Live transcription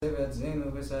צאצאינו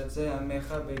וצאצאי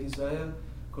עמך בית ישראל,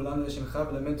 כולנו לשמך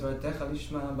ולמד תורתך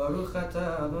לשמה, ברוך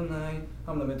אתה אדוני,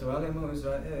 המלמד תורה לעמו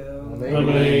ישראל. אמן.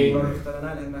 ברוך אתה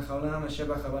אדוני לעמך העולם, אשר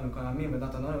בך בנו כל העמים,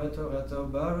 ונתן לנו את תורתו,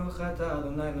 ברוך אתה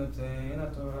אדוני נותן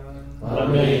התורה.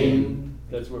 Amen.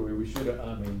 That's where we should have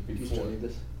amen before. I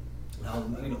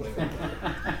need to play that.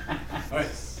 All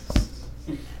right.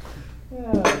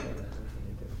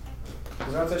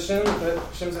 Without Hashem, with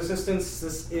Hashem's assistance,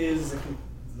 this is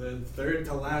the third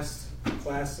to last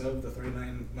class of the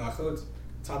 39 Malachot.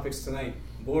 Topics tonight: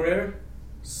 Borer,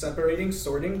 separating,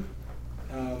 sorting,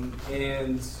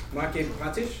 and Makeh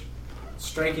Patish,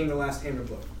 striking the last hammer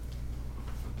blow.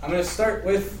 I'm going to start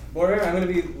with Borer. I'm going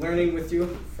to be learning with you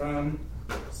from,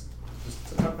 just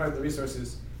the top part of the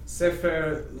resources,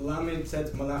 Sefer Lamed Tet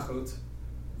Malachot,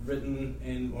 written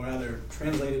in, or rather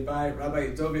translated by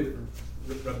Rabbi David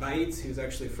Rabait, who's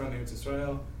actually from Eretz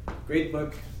Israel. Great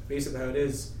book. Basically how it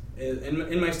is,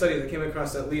 in my studies I came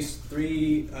across at least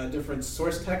 3 different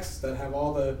source texts that have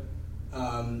all the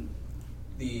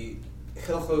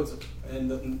hilchot and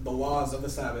the laws of the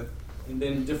Sabbath, and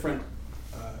then different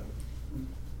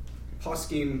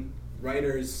poskim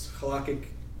writers, halakhic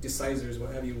decisors,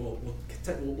 what have you,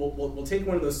 will take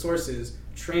one of those sources,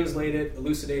 translate it,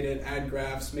 elucidate it, add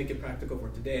graphs, make it practical for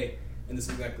today, and this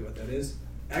is exactly what that is.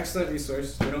 Excellent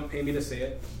resource. They don't pay me to say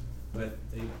it, but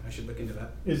I should look into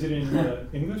that. Is it in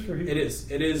English or Hebrew? It is.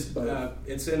 It is.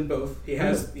 It's in both. He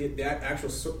has the actual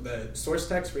the source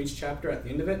text for each chapter at the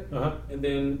end of it, and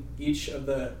then each of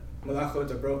the malachot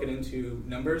are broken into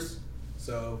numbers.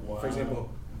 So, for example,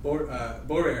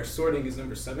 Borer, sorting, is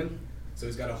number 7. So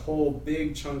he's got a whole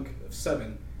big chunk of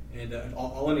 7, and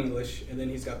all in English. And then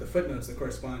he's got the footnotes that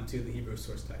correspond to the Hebrew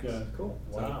source text. Yeah, cool.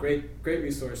 Wow. So great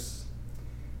resource.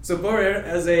 So Borer,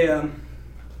 as a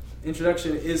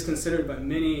introduction, is considered by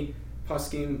many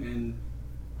poskim and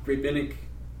rabbinic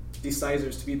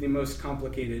decisors to be the most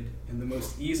complicated and the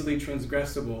most easily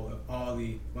transgressible of all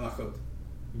the malachot,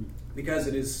 because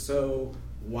it is so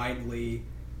widely,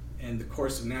 and the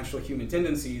course of natural human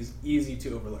tendencies, easy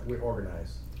to overlook. We're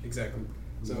organized. Exactly.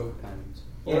 So,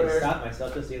 I stopped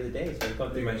myself just the other day, so I'm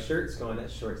going through my shirts going,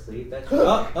 that's short sleeve, that's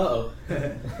uh-oh.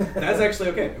 That's actually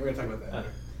okay. We're going to talk about that.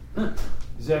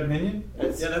 Is that Minion?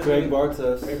 That's Greg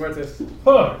Bartos. Greg Bartos.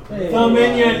 Huh. The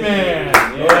Minion Man.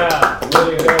 Yeah.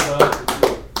 Really good, bud.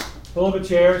 Pull up a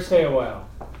chair, stay a while.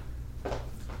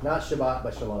 Not Shabbat,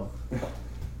 but Shalom.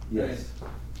 Yes.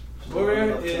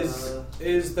 Borer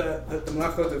is the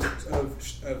malachot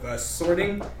of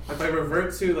sorting. If I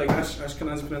revert to like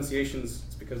Ashkenazi pronunciations,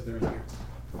 it's because they're in here.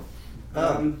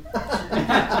 Some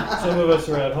of us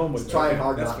are at home with Trying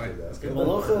hard That's not fine. to, though. That's good.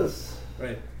 Malachos.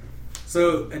 Right.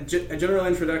 So a general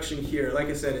introduction here, like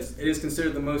I said, it is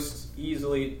considered the most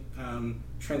easily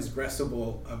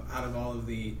transgressible out of all of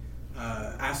the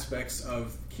aspects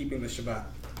of keeping the Shabbat.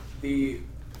 The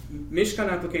Mishkan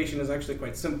application is actually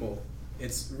quite simple.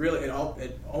 It's really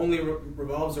it only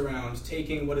revolves around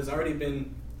taking what has already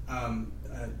been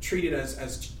treated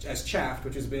as chaff,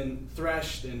 which has been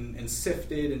threshed and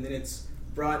sifted, and then it's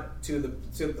brought to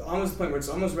almost the point where it's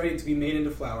almost ready to be made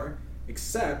into flour.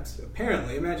 Except,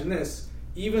 apparently, imagine this,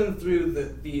 even through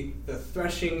the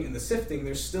threshing and the sifting,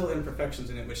 there's still imperfections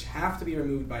in it which have to be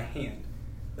removed by hand.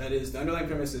 That is, the underlying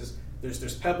premise is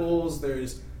there's pebbles,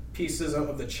 there's pieces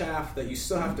of the chaff that you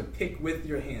still have to pick with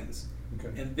your hands.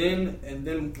 Okay. And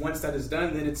then once that is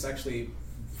done, then it's actually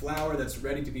flour that's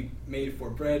ready to be made for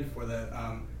bread, for the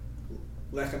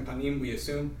lechem panim, we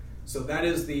assume. So that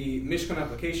is the Mishkan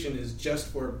application, is just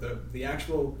for the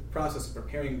actual process of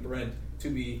preparing bread to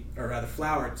be, or rather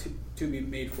flour to be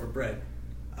made for bread.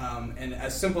 And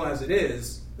as simple as it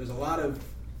is, there's a lot of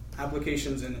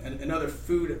applications and other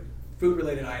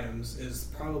food-related items is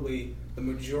probably the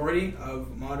majority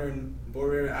of modern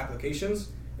Borer applications.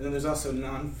 And then there's also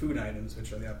non-food items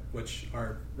which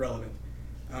are relevant.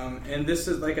 And this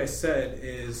is, like I said,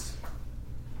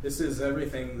 this is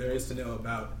everything there is to know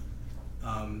about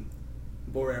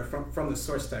Borer from the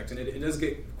source text, and it does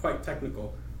get quite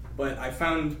technical. But I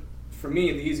found, for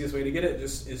me, the easiest way to get it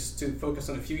just is to focus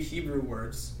on a few Hebrew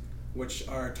words, which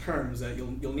are terms that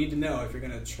you'll need to know if you're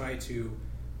going to try to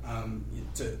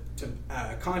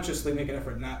consciously make an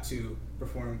effort not to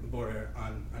perform Borer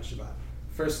on Shabbat.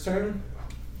 First term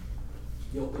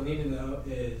you'll need to know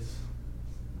is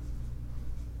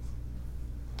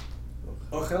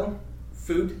ochel,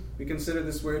 food. We consider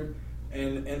this word,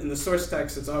 and in the source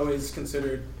text, it's always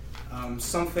considered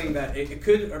something that it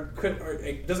could or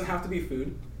it doesn't have to be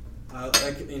food.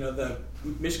 The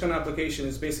Mishkan application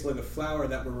is basically the flour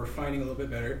that we're refining a little bit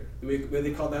better.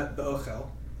 They call that the ochel,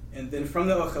 And then from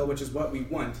the ochel, which is what we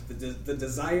want, the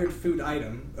desired food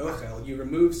item, ochel, you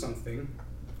remove something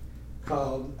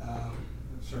called, I'm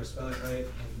sure I spell it right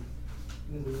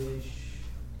in English.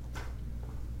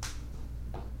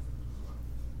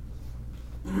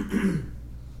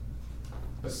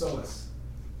 Bacillus.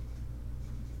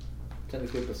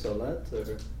 Technically basolet,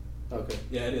 or okay.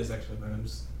 Yeah, it is actually, but I'm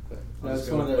just. I I'll just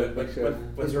go wanted with to make sure.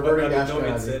 It's reverting to don't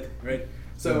Ashkenazi. sit, right?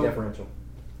 So Deferential.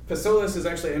 Bacillus is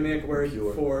actually a Aramaic word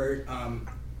Pure.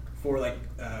 for like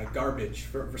garbage,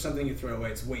 for something you throw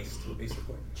away. It's waste,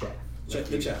 basically. Chaff.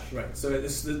 The chaff, right. So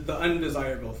it's the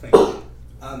undesirable thing.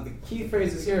 The key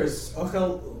phrases here is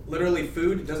ochel, literally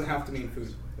food. It doesn't have to mean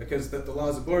food, because the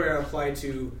laws of Borer apply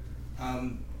to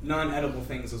non-edible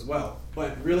things as well.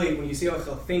 But really, when you see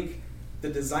ochel, think the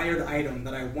desired item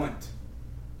that I want.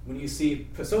 When you see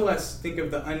pasoles, think of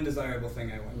the undesirable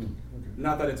thing I want.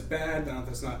 Not that it's bad, not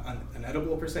that it's not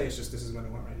unedible per se, it's just this is what I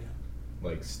want right now.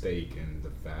 Like steak and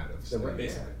the fat of steak.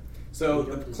 Basically. So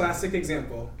a classic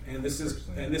example, and this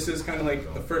is kind of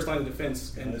like the first line of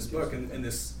defense in this book and in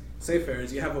this sefer,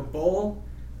 is you have a bowl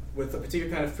with a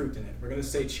particular kind of fruit in it. We're going to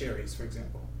say cherries, for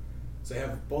example. So you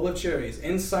have a bowl of cherries.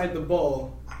 Inside the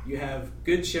bowl, you have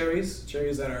good cherries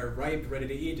that are ripe, ready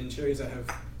to eat, and cherries that have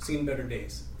seen better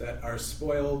days, that are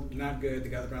spoiled, not good, they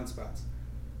got the brown spots.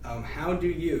 How do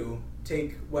you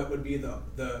take what would be the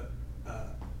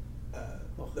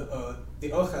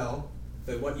ochel,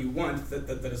 what you want, the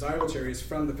desirable cherries,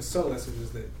 from the pasoles, which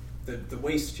is the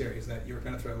waste cherries that you're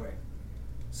going to throw away?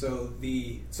 So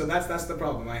that's the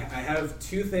problem. I have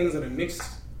two things that are mixed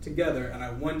together, and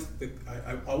I want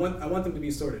them to be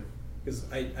sorted, because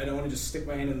I don't want to just stick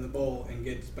my hand in the bowl and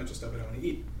get a bunch of stuff I don't want to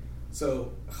eat.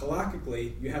 So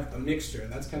halakhically, you have a mixture,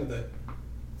 and that's kind of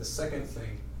the second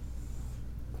thing.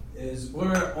 Is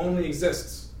Borer only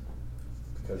exists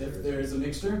if there is a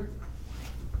mixture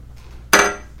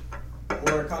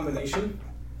or a combination.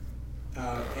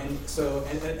 And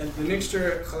the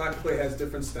mixture halakhically has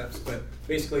different steps, but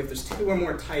basically if there's two or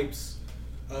more types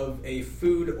of a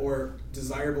food or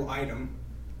desirable item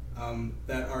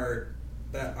that are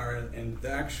and the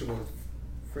actual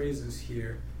phrases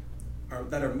here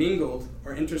that are mingled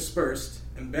or interspersed,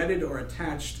 embedded or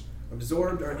attached,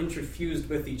 absorbed or interfused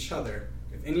with each other.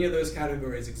 If any of those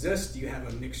categories exist, you have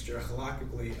a mixture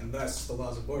halakhically, and thus the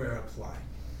laws of Borer apply.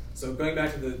 So going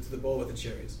back to the bowl with the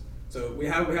cherries. So we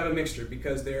have a mixture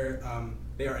because they are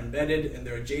embedded and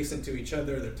they're adjacent to each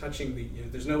other. They're touching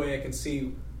there's no way I can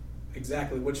see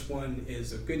exactly which one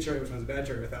is a good cherry, which one's a bad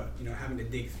cherry without having to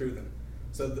dig through them.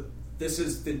 So this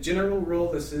is the general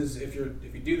rule. This is if you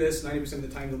do this 90% of the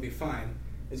time you'll be fine.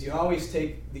 Is you always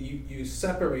take you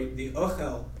separate the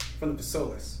ochel from the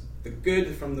pasoles, the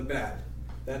good from the bad.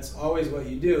 That's always what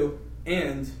you do.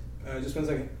 And just 1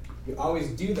 second, you always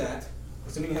do that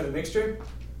assuming you have a mixture.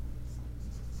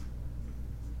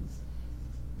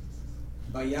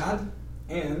 Bayad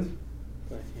and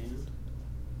By hand.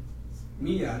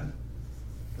 miyad,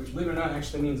 which believe it or not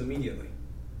actually means immediately.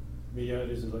 Miyad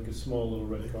is like a small little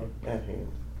red car. At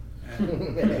hand. Is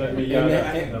that In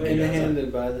miyad? the hand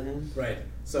and by the hand. Right.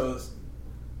 So,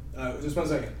 just 1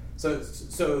 second. So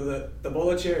the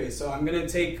bowl of cherries. So I'm going to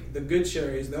take the good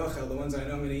cherries, the ochel, the ones I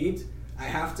know I'm going to eat. I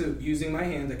have to, using my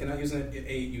hand, I cannot use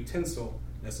a utensil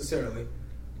necessarily,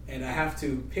 and I have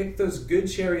to pick those good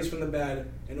cherries from the bad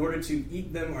in order to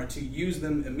eat them or to use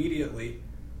them immediately,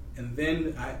 and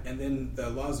then the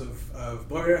laws of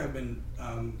Borer have been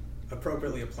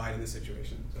appropriately applied in this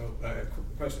situation. So,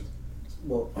 questions?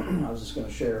 Well, I was just going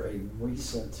to share a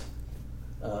recent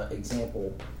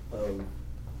example of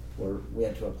where we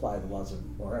had to apply the laws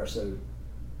of Borer. So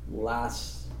I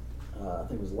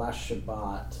think it was last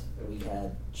Shabbat, we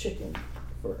had chicken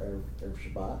for Erev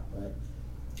Shabbat, right?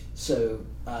 So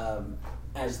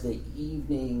as the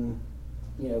evening,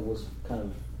 was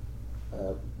kind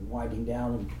of winding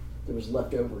down, and there was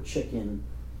leftover chicken,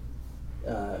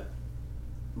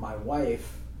 my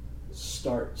wife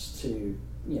starts to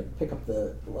pick up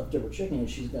the leftover chicken, and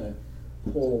she's going to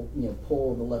pull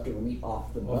the leftover meat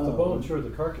off the bone. Off the bone, sure, the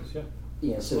carcass, yeah.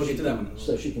 Yeah, so We'll she get to that can, one.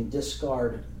 so she can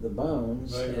discard the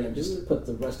bones Right, and right. just put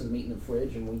the rest of the meat in the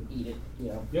fridge, and we eat it,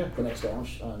 Yeah. the next day on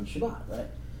Shabbat, right?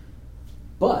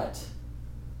 But,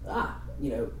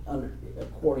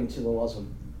 according to the laws of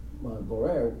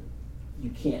Borer,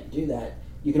 you can't do that.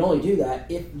 You can only do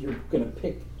that if you're going to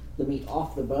pick the meat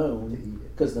off the bone,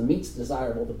 because the meat's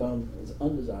desirable, the bone is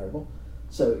undesirable.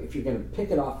 So if you're going to pick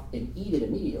it off and eat it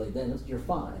immediately, then you're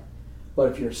fine.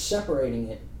 But if you're separating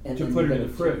it and To then put it you're in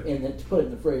gonna- the fridge. and then to put it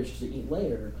in the fridge to eat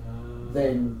later,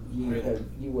 then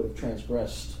you would have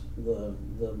transgressed the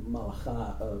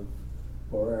malacha of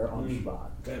Borer on Shabbat.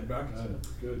 Go ahead, Brock.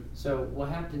 Good. So what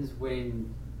happens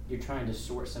when you're trying to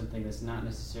sort something that's not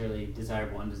necessarily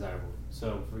desirable, undesirable?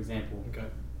 So, for example,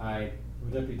 Okay.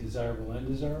 Would that be desirable and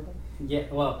desirable? Yes.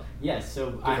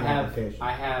 So Different I application.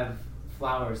 have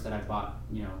flowers that I bought,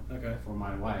 Okay. for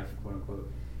my wife, quote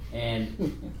unquote,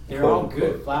 and they're all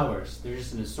good flowers. They're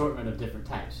just an assortment of different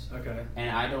types. Okay. And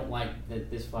I don't like that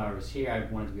this flower is here.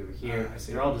 I want it to be over here. I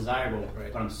see. They're all desirable,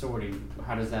 Right. but I'm sorting.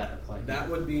 How does that apply? That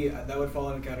would fall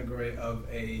in the category of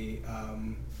a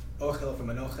ochel from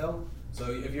an ochel. So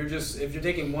if you're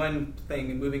taking one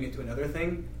thing and moving it to another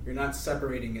thing, you're not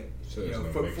separating it, So there's no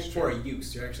for mixture. a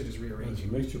use. You're actually just It's a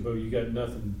rearranging. mixture, but you got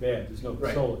nothing bad. There's no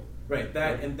Right. solid. Right.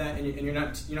 And you're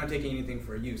not taking anything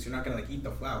for a use. You're not gonna eat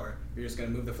the flower. You're just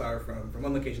gonna move the flower from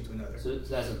one location to another. So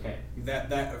that's okay.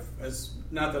 That as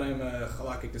not that I'm a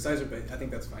halakhic decider, but I think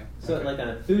that's fine. So, like on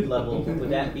a food level, would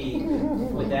that be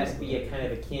a kind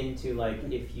of akin to like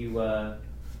if you're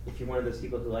one of those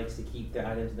people who likes to keep the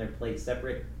items in their plate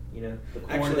separate? The corn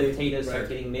and Actually, the potatoes right. start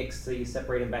getting mixed, so you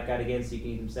separate them back out again, so you can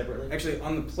eat them separately. Actually,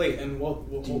 on the plate, and we'll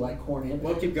Do you like corn and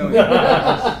we'll keep going.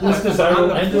 This desirable On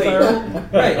the and plate- desirable?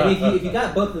 Right. I mean, if you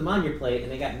got both of them on your plate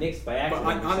and they got mixed by But accident,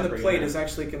 on the separating plate them is out.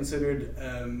 actually considered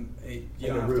you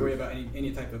don't have to worry about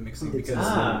any type of mixing It's because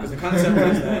Ah. the concept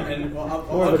is that, and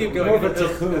I'll keep going. more of a It'll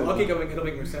tikkun. keep going. It'll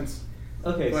make more sense.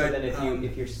 Okay, But, so then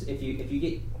if you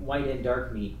get white and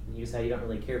dark meat, and you decide you don't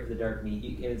really care for the dark meat,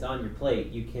 and it's on your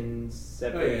plate, you can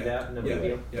separate it out. No big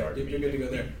deal. You're good to go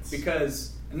there.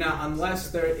 Because now,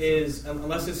 unless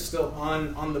it's still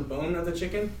on the bone of the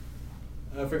chicken,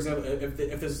 for example, if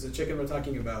this is the chicken we're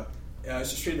talking about,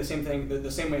 it's just treated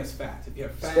the same way as fat. If you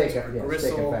have fat Steak, or yeah, steak and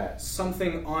gristle, fat.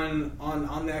 something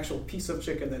on the actual piece of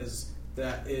chicken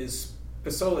that is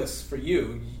pisolis for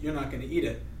you, you're not going to eat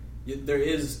it. There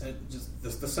is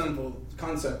just the simple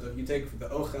concept of you take the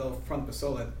ochel from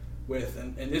pisolet with,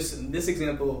 and in this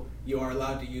example, you are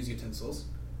allowed to use utensils,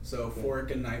 so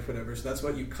fork and knife, whatever. So that's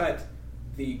what you cut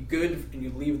the good and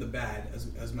you leave the bad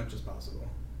as much as possible.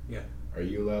 Yeah. Are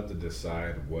you allowed to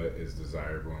decide what is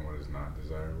desirable and what is not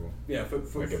desirable? Yeah.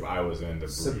 Like if I was into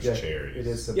bruised Subject- cherries. It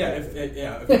is Yeah,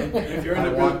 subjective. if you're I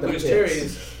into want the bruised pits.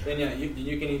 cherries, then yeah,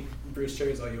 you can eat bruised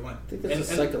cherries all you want. I think that's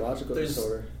a psychological there's-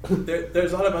 disorder.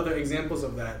 There's a lot of other examples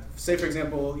of that. Say, for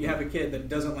example, you have a kid that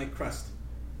doesn't like crust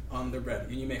on their bread,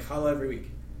 and you make challah every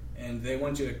week, and they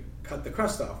want you to cut the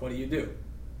crust off. What do?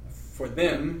 For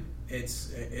them,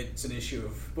 it's an issue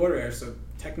of borer, so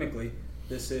technically,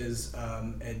 this is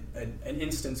an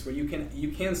instance where you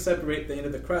can separate the end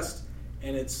of the crust,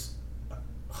 and it's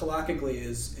halakhically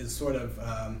is sort of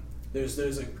there's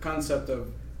a concept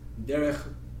of derech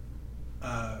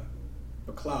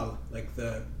baklal, like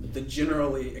the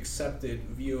generally accepted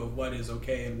view of what is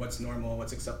okay and what's normal,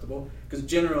 what's acceptable. Because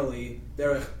generally,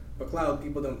 derech baklal,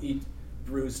 people don't eat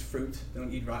bruised fruit, they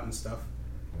don't eat rotten stuff,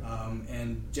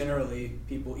 and generally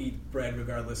people eat bread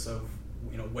regardless of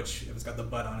which if it's got the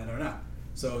bud on it or not.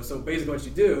 So basically, what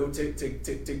you do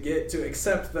to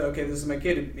accept that this is my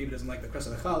kid who maybe doesn't like the crust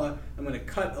of the challah, I'm going to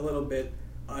cut a little bit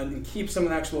and keep some of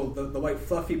the actual the white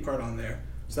fluffy part on there.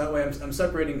 So that way, I'm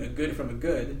separating a good from a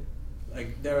good.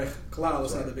 Like derech klal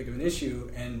is not that big of an issue,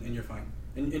 and you're fine.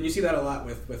 And you see that a lot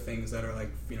with things that are like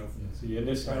See, in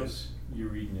this house,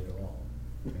 you're eating it all.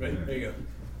 Right, there you go.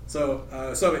 So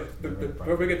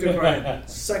before we get too far ahead,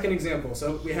 second example.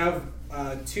 So we have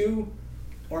two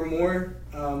or more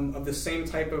of the same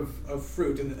type of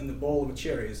fruit in the bowl of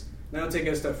cherries. Now take it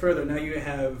a step further. Now you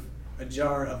have a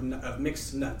jar of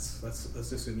mixed nuts. Let's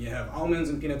assume you have almonds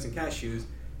and peanuts and cashews,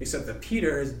 except that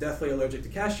Peter is deathly allergic to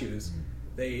cashews.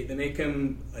 They make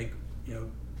him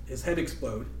his head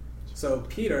explode. So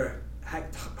Peter,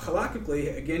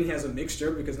 halakhically, again, he has a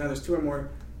mixture because now there's two or more.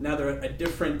 Now they're a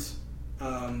different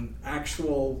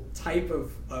actual type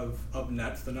of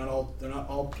nuts. They're not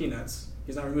all peanuts.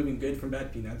 He's not removing good from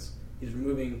bad peanuts. He's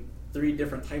removing 3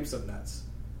 different types of nuts.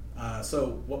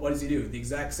 So what does he do? The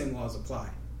exact same laws apply,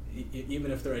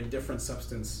 even if they're a different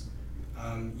substance.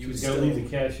 You would He's still going to leave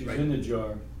the cashews right. in the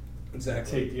jar.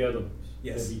 Exactly. Take the other ones.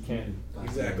 Yes. That he can.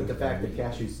 Exactly. But the fact that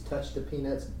cashews touch the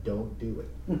peanuts, don't do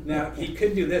it. Now, he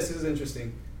could do this. This is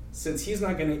interesting. Since he's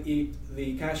not going to eat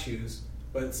the cashews,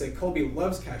 but say Colby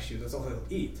loves cashews, that's all he'll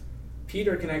eat,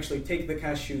 Peter can actually take the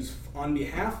cashews on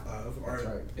behalf of,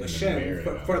 or That's right.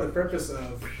 Lashem, for the purpose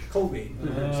of Colby.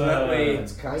 So that way,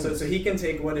 That's kindness. so he can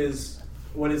take what is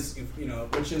which is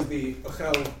the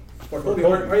ochel for Colby,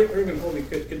 Colby. or even Colby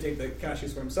could take the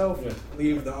cashews for himself, Yeah.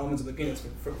 leave the almonds and the peanuts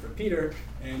for Peter,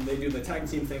 and they do the tag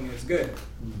team thing, and it's good.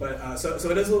 But so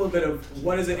it is a little bit of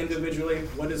what is it individually,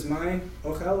 what is my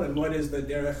ochel, and what is the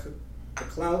derech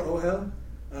klal ochel,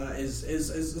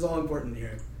 is all important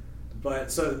here.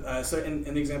 But so in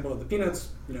the example of the peanuts,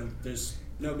 there's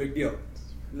no big deal.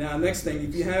 Now, next thing,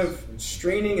 if you have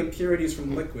straining impurities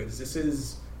from liquids, this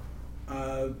is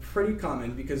pretty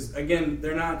common because, again,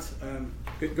 they're not,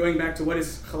 going back to what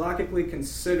is halakhically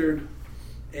considered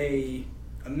a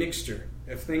mixture,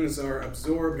 if things are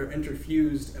absorbed or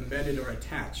interfused, embedded, or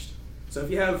attached. So if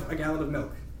you have a gallon of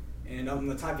milk, and on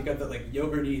the top you got that like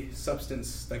yogurty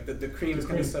substance, like the cream is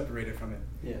kind of separated from it.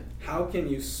 Yeah. How can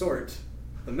you sort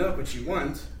the milk which you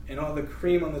want and all the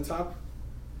cream on the top,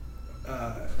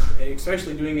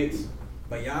 especially doing it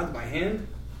by hand?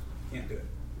 Can't do it.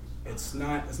 It's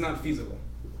not feasible.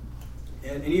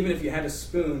 And even if you had a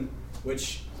spoon,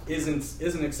 which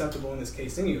isn't acceptable in this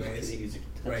case anyways,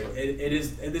 right? It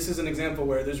is. This is an example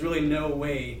where there's really no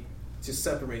way to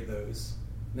separate those.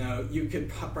 Now you could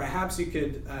perhaps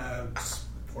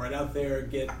pour it out there,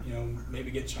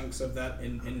 maybe get chunks of that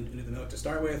into the milk to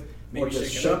start with, maybe Or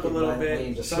just shake it up a little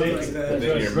bit, just something shake like it. that. And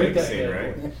then you're Break that mixing,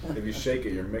 down. right? If you shake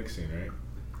it, you're mixing, right?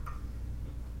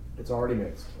 It's already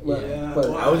mixed. Yeah, but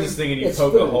well, I was just thinking you It's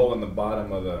poke a food. hole in the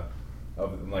bottom of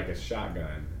like a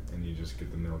shotgun, and you just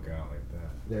get the milk out like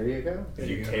that. There you go. And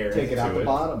you you go. tear Take into it out the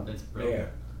bottom. That's Yeah. brilliant.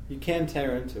 You can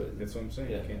tear into it. That's what I'm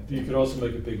saying. Yeah. You can't. You could also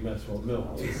make a big mess with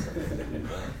milk.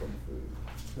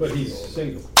 But he's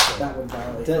single. That would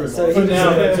violate. So he For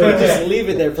now, just leave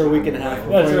it there for a week and a half.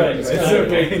 That's before right. he- It's not a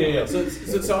big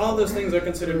deal. So all those things are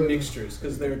considered mixtures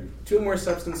because they're two or more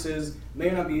substances, may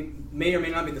or may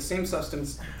not be the same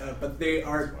substance, but they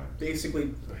are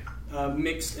basically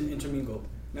mixed and intermingled.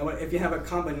 Now, if you have a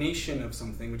combination of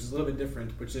something, which is a little bit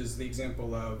different, which is the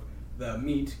example of the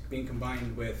meat being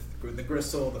combined with the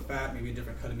gristle, the fat, maybe a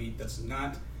different cut of meat that's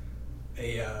not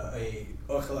a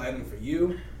ochel item for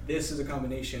you. This is a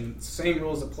combination. Same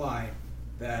rules apply.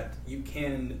 That you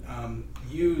can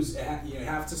use. You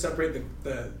have to separate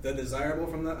the desirable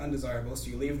from the undesirable. So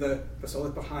you leave the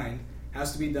pasolet behind.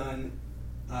 Has to be done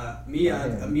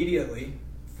miyad, immediately.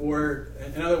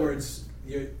 In other words,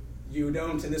 you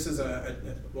don't. And this is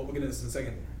we'll get into this in a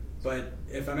second. But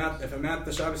if I'm at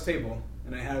the Shabbos table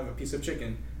and I have a piece of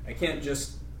chicken, I can't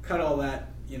just cut all that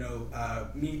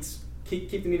meat.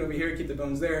 Keep the meat over here, keep the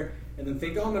bones there, and then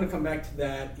think, I'm going to come back to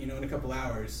that, in a couple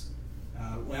hours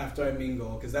after I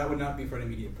mingle, because that would not be for an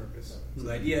immediate purpose. So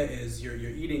the idea is you're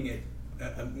eating it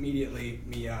immediately,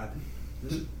 miyad.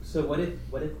 So what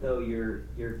if though you're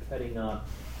cutting up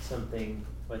something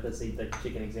like, let's say like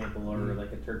chicken example or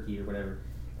like a turkey or whatever,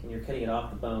 and you're cutting it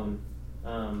off the bone,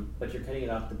 but you're cutting it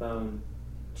off the bone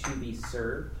to be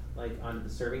served like onto the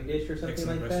serving dish or something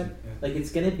Excellent like question, that. yeah. Like it's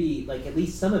gonna be like at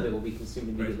least some of it will be consumed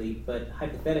immediately, but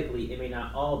hypothetically it may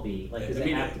not all be. Like does it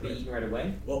have to be Immediately, eaten right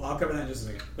away? Well, I'll cover that in just a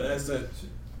second. But that's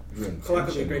Your collectively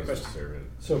a intention great was to question.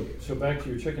 serve it. So back to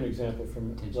your chicken example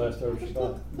from last hour,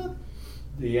 Shabbat.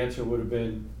 The answer would have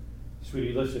been,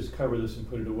 sweetie, let's just cover this and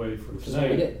put it away for Which is what we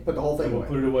tonight. did. Put the whole And thing we'll away.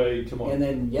 put it away tomorrow. And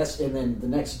then the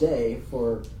next day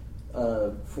for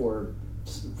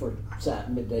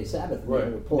midday Sabbath,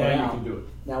 Right. we pull Now it you out. can do it.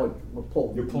 Now we're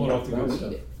pulling. You're pulling off the good and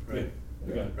stuff. eat it. Right.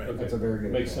 You got it. Right. Okay. That's a very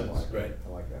good Makes example. sense. Right. I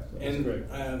like that. And great.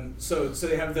 so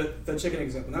they have the chicken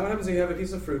example. Now what happens if you have a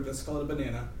piece of fruit that's called a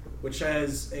banana, which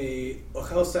has a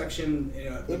ochel section,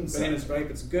 the Inside. banana's ripe,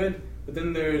 it's good, but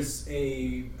then there's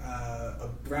a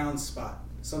brown spot,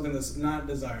 something that's not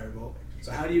desirable.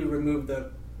 So how do you remove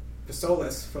the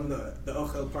pistoles from the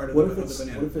ochel part of What if the it's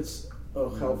banana? what if it's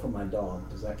hell for my dog?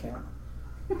 Does that count?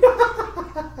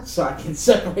 So I can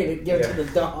separate it, give it to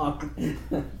the dog.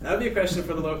 That would be a question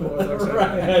for the local Orthodox.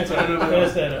 Right. That's I don't know.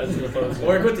 that's that answer opposed.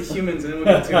 Work with the humans and then we'll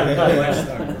get to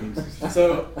the livestock.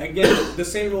 So again, the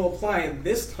same rule apply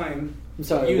this time. I'm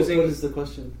sorry. Using- what is the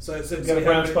question? So it's You got a you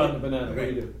brown have spot in the banana. What do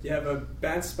Right. you do? You have a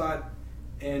bad spot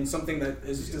and something that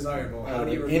is desirable. How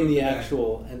do you remove in the that?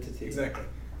 actual entity. Exactly.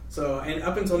 So, and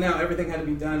up until now, everything had to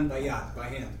be done by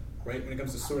hand, right? When it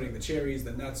comes to sorting the cherries,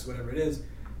 the nuts, whatever it is.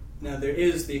 Now, there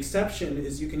is the exception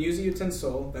is you can use a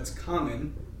utensil that's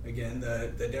common. Again,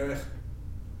 the derech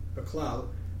baklal,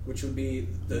 which would be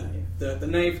the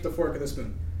knife, the fork, or the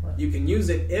spoon. Right. You can use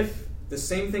it if the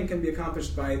same thing can be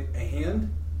accomplished by a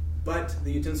hand, but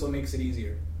the utensil makes it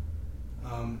easier.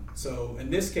 So in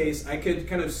this case, I could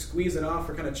kind of squeeze it off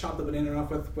or kind of chop the banana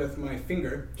off with my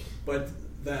finger, but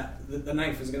the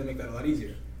knife is going to make that a lot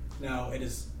easier. Now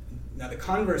the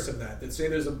converse of that. Let's say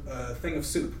there's a thing of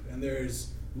soup and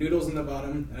there's noodles in the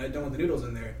bottom, and I don't want the noodles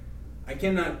in there. I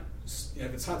cannot.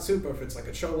 If it's hot soup or if it's like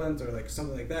a cholent or like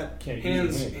something like that, Can't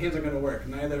use your hands are going to work.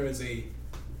 Neither is a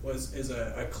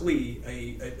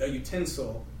kli, a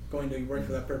utensil, going to work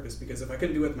for that purpose, because if I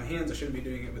couldn't do it with my hands, I shouldn't be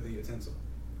doing it with a utensil,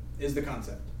 is the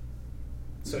concept.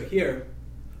 So here,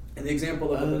 in the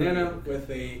example of a banana with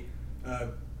a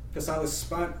Pesalis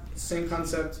spot, same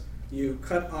concept. You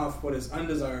cut off what is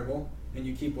undesirable, and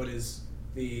you keep what is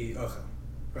the ochel.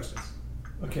 Questions?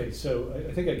 Okay, so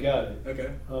I think I got it. Okay.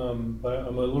 But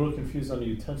I'm a little confused on the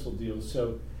utensil deal.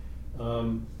 So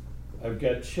I've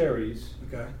got cherries,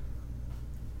 Okay.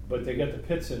 but they got the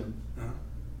pits in them, Uh-huh.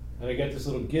 and I got this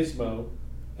little gizmo,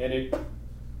 and it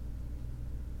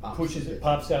pushes it,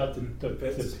 Pops pops out the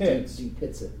Pits. pits.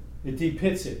 Pits it. It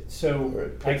depits it. So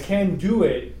Right. I can do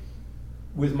it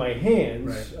with my hands.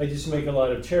 Right. I just make a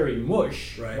lot of cherry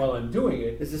mush Right. while I'm doing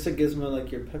it. Is this a gizmo like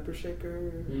your pepper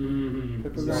shaker? Mm.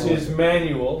 Pepper This grinder? is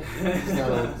manual.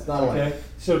 It's not like Okay.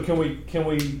 So can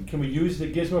we use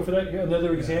the gizmo for that? Here,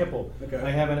 another example. Okay.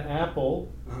 I have an apple,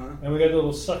 Uh-huh. and we got a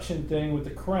little suction thing with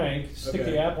the crank. Stick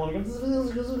Okay. the apple on, and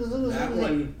it goes, That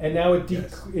one. and now it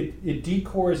Yes. it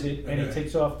decores it, and it Okay.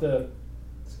 takes off the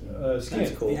skin.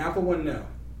 That's cool. The Apple one, no.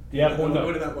 The apple one, We'll no.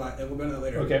 go to that. We'll go to that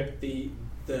later. Okay. The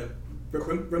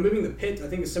removing the pit, I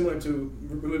think, is similar to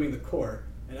removing the core.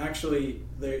 And actually,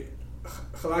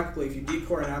 halachically, if you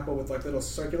decore an apple with like little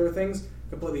circular things,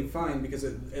 completely fine because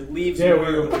it leaves There more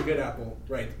we go. of the good apple,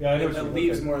 right? Yeah, I know it what you mean,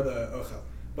 leaves okay. more of the ochel.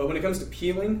 But when it comes to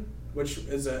peeling, which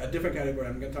is a different category,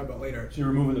 I'm going to talk about later. So you're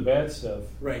removing the bad stuff.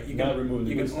 Right, you Not can removing the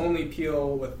you good can stuff. only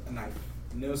peel with a knife.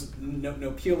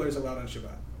 No peelers allowed on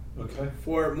Shabbat. Okay.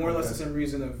 For more or less Okay. the same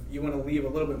reason of you want to leave a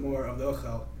little bit more of the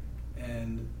ochel,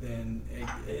 and then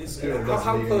it's It how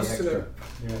doesn't leave close any to the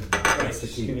Yeah. That's the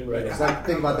key. Skin it right Right. It's like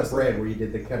think about the bread where you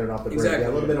did the cut it off the bread. Exactly. Yeah,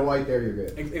 a little bit of white there, you're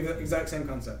good. exact same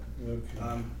concept.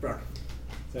 Okay. Brock.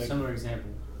 Thank you. Similar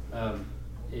example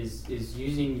is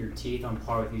using your teeth on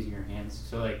par with using your hands.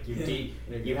 So like your Yeah. teeth,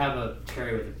 There you you go. have a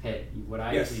cherry with a pit. What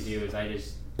I Yes. usually do is I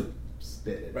just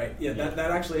Spit it. Right. Yeah. That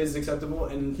actually is acceptable.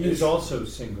 And He is also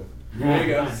single. There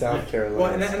you go. South Carolina.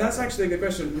 Well, and that's actually a good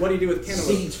question. What do you do with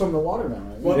cantaloupe? Seeds from the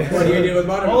watermelon. What do you do with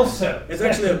watermelon? Also. It's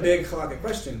actually a big halakhic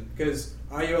question because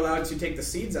are you allowed to take the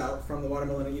seeds out from the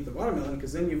watermelon and eat the watermelon?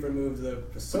 Because then you've removed the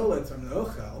pesolet from the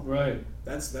ochel. Right.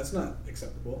 That's not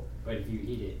acceptable. but if you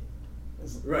eat it,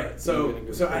 Right. So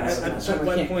at So we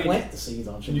what can't point plant the seeds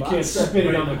on Shabbat. And you can't spit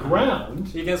it on the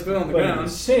ground. you can't spit it on the But in the ground,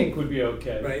 sink would be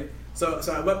okay. right? So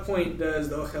at what point does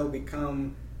the ochel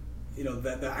become,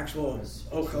 the actual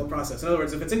ochel process? In other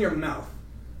words, if it's in your mouth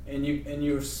and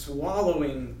you're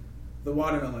swallowing the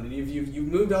watermelon and you've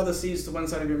moved all the seeds to one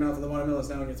side of your mouth and the watermelon is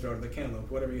now in your throat, or the cantaloupe,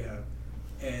 whatever you have,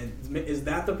 and is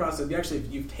that the process?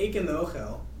 You've taken the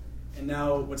ochel, and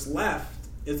now what's left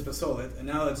is the pesolet, and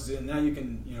now you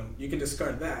can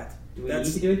discard that. Do we need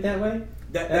to do it that way?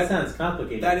 That sounds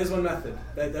complicated. That is one method.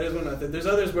 That is one method. There's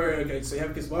others where so you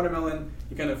have this watermelon,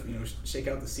 you kind of shake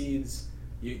out the seeds,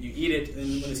 you eat it, and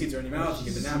then when the seeds are in your mouth,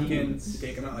 you get the napkin, you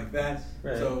take them out like that.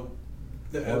 Right. So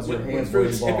As your with hands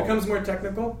fruits, were it involved. becomes more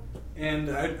technical, and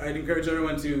I'd encourage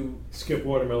everyone to Skip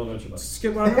watermelon on Shabbat.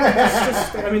 skip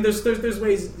watermelon. There's definitely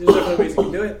ways you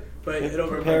can do it, but it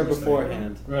Prepare overcomes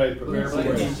beforehand. Right. Prepare but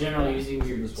for in it. general, using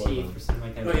your Just teeth one. or something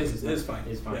like that Oh, it's fine.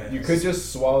 Is fine. Yeah. You could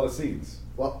just swallow the seeds.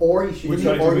 Well, or you should, Which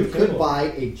I do or you with could cantaloupe. buy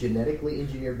a genetically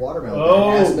engineered watermelon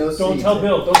that has no Oh, don't seeds tell in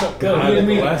Bill. Don't tell Bill. God He didn't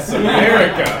mean it. bless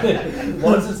America.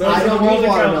 it. I don't World need account.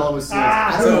 watermelon with seeds.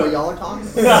 I don't know what y'all are talking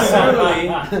about.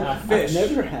 Similarly, fish.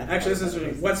 Never had Actually, this is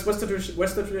interesting.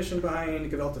 What's the tradition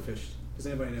behind gefilte fish? Does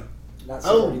anybody know? Not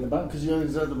Oh, separating the bone. because you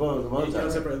only set the bone. The You bone's don't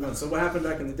out. separate the bones. So what happened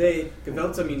back in the day?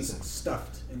 Gefilte means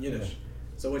stuffed in Yiddish.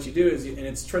 So what you do is, and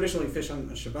it's traditionally fish on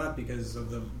Shabbat because of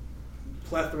the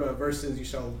plethora versus you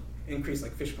shall increase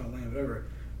like fish upon the land, whatever.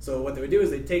 So what they would do is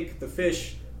they take the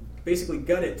fish, basically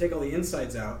gut it, take all the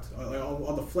insides out,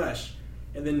 all the flesh,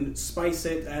 and then spice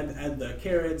it, add the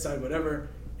carrots, add whatever,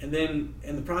 and then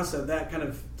in the process of that, kind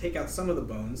of take out some of the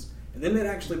bones, and then they'd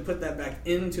actually put that back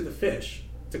into the fish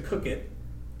to cook it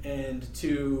and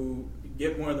to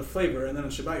get more of the flavor. And then on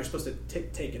Shabbat, you're supposed to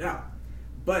take it out.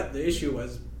 But the issue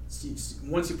was,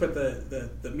 once you put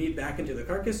the meat back into the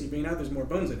carcass, you bring it out, there's more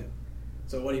bones in it.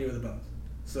 So what do you do with the bones?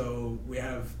 So we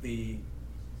have the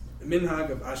minhag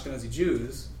of Ashkenazi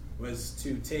Jews was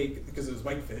to take, because it was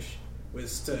whitefish,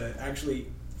 was to actually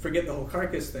forget the whole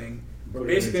carcass thing. We're Put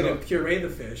it in basically the going to trunk. puree the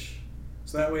fish,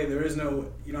 so that way there is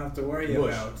you don't have to worry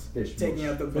Mush. about Fish taking mush.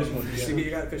 out the Fish bones. mush, So yeah.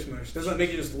 you got fish mush. Doesn't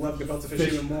make you just love gefilte fish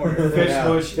Fish- even more. Fish Yeah.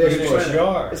 mush Fish in mush. a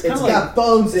jar. It's It's kinda got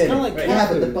bones in kinda it. like cat Yeah,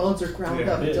 but the food. bones are ground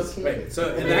Yeah, up. it It's is. okay. Right.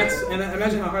 So and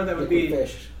imagine how hard that would be Liquid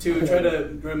fish. to try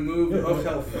to remove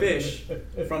ochel fish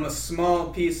from a small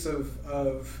piece of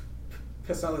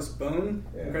pesalis bone.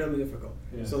 Yeah. Incredibly difficult.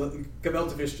 Yeah. So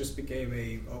gefilte fish just became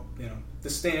the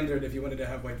standard if you wanted to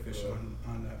have whitefish on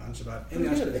Shabbat. In the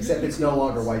Ashkenaz. Except it's no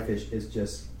longer whitefish. It's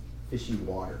just fishy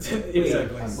water.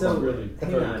 Exactly. I'm So really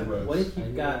hang very on. gross. What if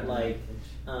you've got like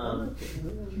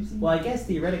Well, I guess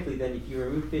theoretically, then, if you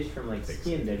remove fish from like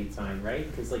skin, that'd be fine, right?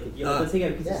 Because like if you let's take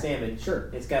a piece of salmon, sure.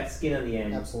 it's got skin on the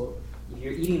end. Absolutely. If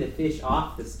you're eating the fish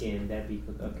off the skin, that'd be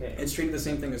okay. It's treated the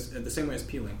same way as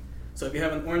peeling. So if you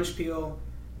have an orange peel,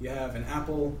 you have an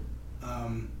apple.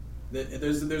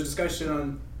 There's discussion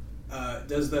on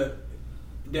does the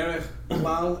derech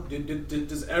halal,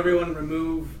 does everyone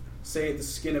remove, say, the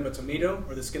skin of a tomato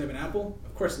or the skin of an apple?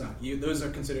 Of course not. Those are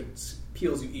considered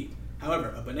peels you eat.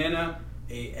 However, a banana,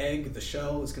 a egg, the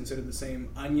shell is considered the same.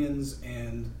 Onions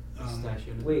and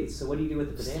wait. So what do you do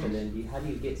with the banana then? How do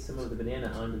you get some of the banana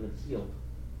onto the peel?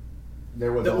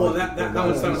 There was that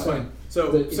one's fine.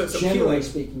 So generally peeling,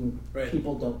 speaking, right.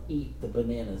 people don't eat the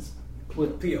bananas.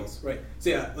 Peels, right? So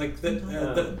yeah, like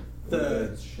the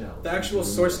actual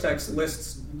source text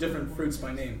lists different fruits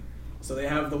by name. So they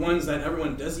have the ones that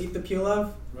everyone does eat the peel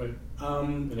of. Right.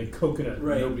 And a coconut,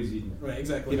 right. Nobody's eating it. Right,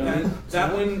 exactly.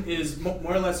 That one is more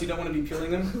or less you don't want to be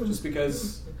peeling them just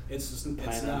because it's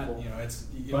not,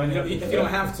 if you don't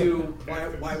have to,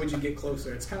 why would you get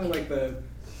closer? It's kind of like the,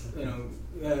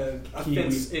 a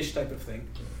fence-ish type of thing.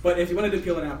 But if you wanted to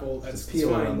peel an apple, that's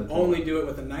fine. Only do it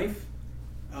with a knife.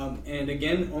 And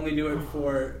again, only do it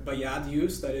for bayad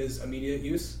use, that is immediate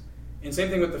use. And same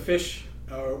thing with the fish,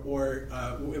 or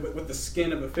with the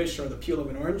skin of a fish or the peel of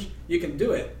an orange. You can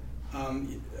do it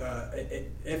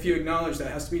if you acknowledge that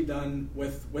it has to be done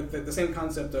with the same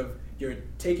concept of you're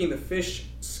taking the fish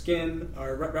skin,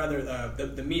 or rather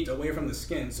the meat away from the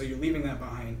skin, so you're leaving that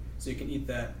behind, so you can eat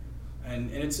that,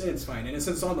 and it's fine. And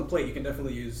since it's on the plate, you can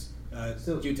definitely use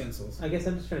utensils. I guess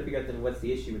I'm just trying to figure out then what's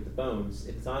the issue with the bones.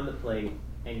 If it's on the plate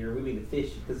and you're removing the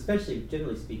fish, because especially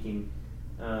generally speaking,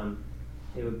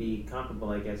 it would be comparable,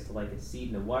 I guess, to like a seed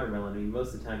in a watermelon. I mean,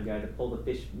 most of the time you got to pull the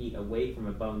fish meat away from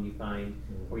a bone you find,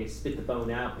 or you spit the bone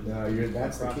out. And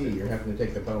that's the key. You're having to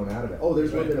take the bone out of it. Oh,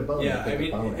 there's a little bit of bone. Yeah, I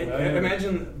mean,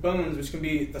 imagine bones, which can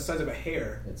be the size of a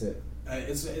hair. That's it.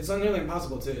 It's nearly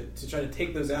impossible to try to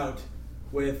take those out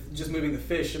with just moving the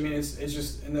fish. I mean, it's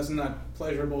just, and that's not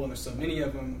pleasurable, and there's so many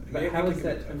of them. But how is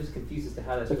that? I'm just confused as to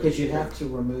how that's. Because you have to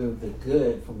remove the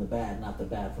good from the bad, not the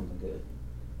bad from the good.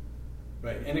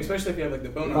 Right, and especially if you have like the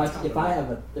bone on top. If I have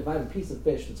a piece of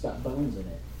fish that's got bones in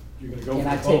it, you're gonna go and for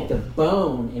I the take bone. the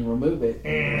bone and remove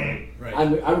it, right.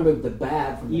 I remove the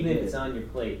bad from even the good. if it's on your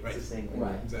plate. Right. It's the same thing.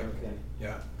 Right. Exactly. Okay.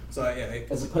 Yeah. So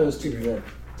as opposed to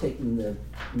taking the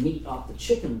meat off the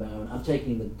chicken bone, I'm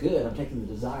taking the good, I'm taking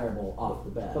the desirable off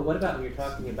the bad. But what about when you're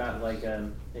talking about like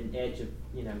an edge of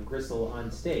gristle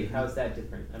on steak? How is that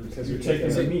different? Because you're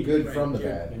taking the meat good from the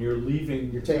bad, and you're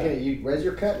leaving. You're taking it. As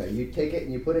you're cutting it, you take it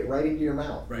and you put it right into your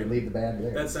mouth. Right. You leave the bad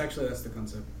there. That's the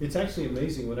concept. It's actually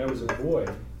amazing. When I was a boy,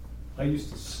 I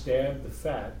used to stab the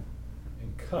fat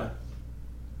and cut,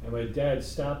 and my dad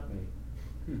stopped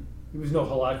me. It was no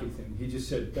halakhi thing. He just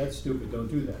said, "That's stupid. Don't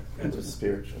do that." That's just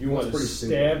spiritual. You want to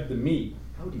stab the meat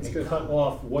and good. cut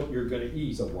off what you're going to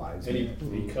eat. So wise. And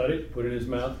he cut it, put it in his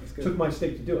mouth. Took my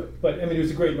steak to do it. But I mean, it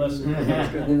was a great lesson. And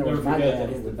then there was my forget dad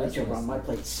that. who would venture on my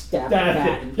plate, stab the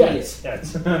fat and eat it.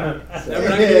 That's No, we're not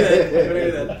gonna do that. We're not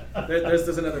gonna do that.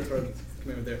 There's another throat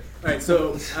coming there. All right,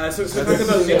 so we talked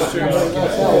about mixture.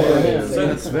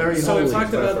 That's very So holy we've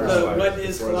talked for about us. what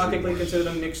is halakhically considered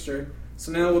a mixture.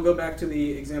 So now we'll go back to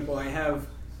the example I have.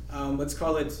 Let's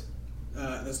call it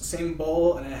the same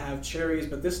bowl, and I have cherries,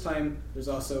 but this time there's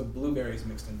also blueberries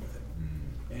mixed in with it.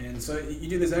 And so you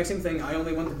do the exact same thing. I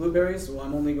only want the blueberries. Well,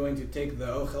 I'm only going to take the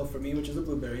ochel for me, which is the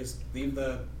blueberries, leave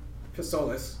the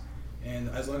pistoles, and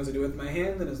as long as I do it with my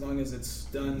hand, and as long as it's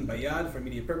done by yad for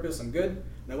immediate purpose, I'm good.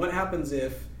 Now what happens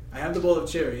if I have the bowl of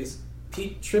cherries,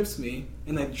 Pete trips me,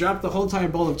 and I drop the whole entire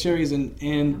bowl of cherries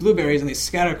and blueberries, and they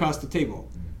scatter across the table?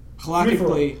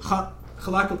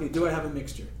 Halakhically, do I have a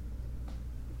mixture?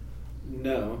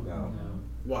 No.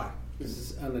 Why? This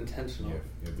is unintentional. You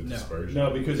have the No. dispersion. No,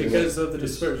 because of the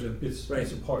dispersion. It's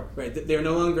Right. apart. Right, they're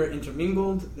no longer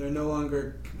intermingled. They're no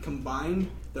longer combined.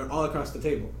 They're all across the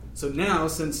table. So now,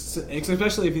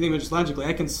 especially if you think of it just logically,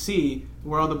 I can see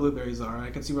where all the blueberries are. I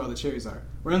can see where all the cherries are.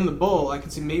 Where in the bowl, I can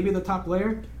see maybe the top layer.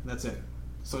 And that's it.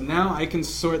 So now I can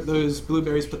sort those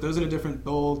blueberries, put those in a different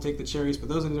bowl, take the cherries, put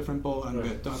those in a different bowl. I'm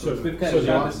good. Don't So- go We've got So a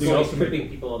job the that's ultimate- tripping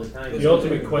people all the time. The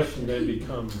ultimate question then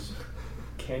becomes,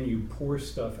 can you pour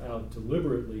stuff out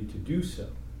deliberately to do so?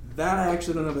 That I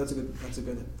actually don't know, but that's a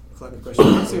good collective question.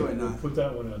 I don't see why not. Put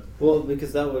that one out. Well,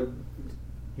 because that would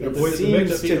It it avoids the seems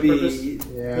mix. to be,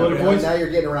 Yeah, Well, it now, avoids- now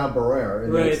you're getting around Barrera.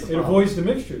 And Right. that's the It problem. avoids the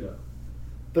mixture, though.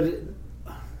 but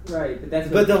Right, but that's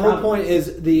but the whole problem point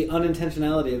is the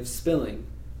unintentionality of spilling.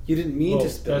 You didn't mean Well, to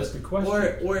spill that's it. the question.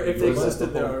 Or if they That's existed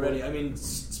the there whole already. point. I mean,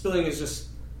 spilling is just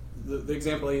the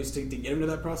example I used to get into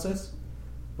that process.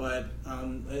 But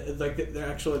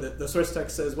the source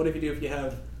text says, what if you do if you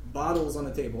have bottles on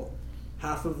the table,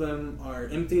 half of them are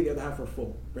empty, the other half are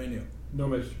full, brand new. No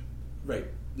mixture. Right.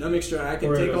 No mixture. I can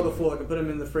Or take all the doesn't. full, I can put them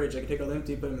in the fridge, I can take all the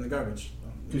empty, put them in the garbage.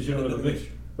 Because you don't have a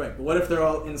mixture. Right, but what if they're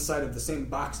all inside of the same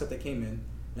box that they came in,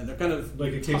 and they're kind of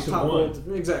Like a case of toppled,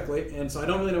 exactly, and so I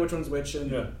don't really know which one's which, and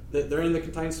Yeah. they're in the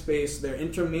confined space, they're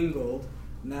intermingled.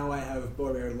 Now I have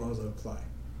Borer laws that apply.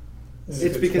 And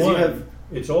It's if because you one, have-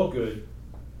 It's all good.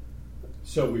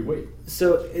 So we wait.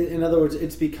 So, in other words,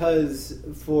 it's because,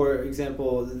 for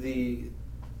example, the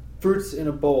fruits in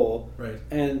a bowl Right.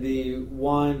 and the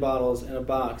wine bottles in a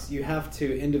box, you have to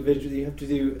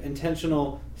do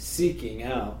intentional seeking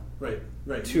out Right.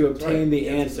 to obtain Right. the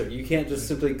Yeah. answer. You can't just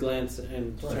simply glance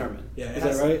and Right. determine. Yeah, Is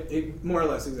that right? More or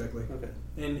less, exactly. Okay.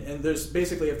 And there's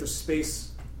basically, if there's space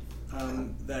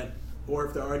that, or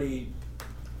if they're already,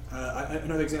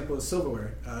 another example is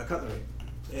silverware, cutlery.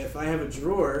 If I have a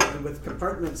drawer and with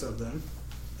compartments of them,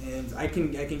 and I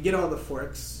can get all the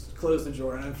forks, close the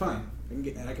drawer, and I'm fine.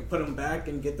 And I can put them back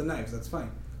and get the knives. That's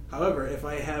fine. However, if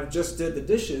I have just did the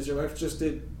dishes, or I've just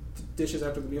did dishes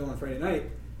after the meal on Friday night,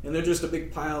 and they're just a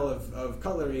big pile of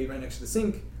cutlery right next to the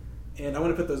sink, and I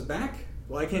want to put those back,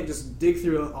 well, I can't just dig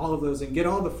through all of those and get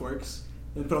all the forks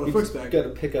and put all the You forks just back. got to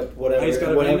pick up I just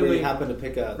gotta whatever randomly- you happen to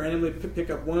pick up. Randomly pick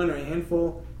up one or a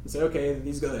handful and say, okay,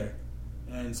 these go there.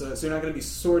 And so you're not going to be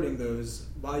sorting those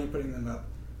while you're putting them up.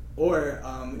 Or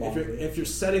if you're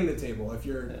setting the table,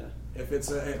 if it's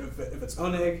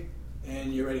oneg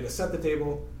and you're ready to set the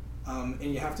table, and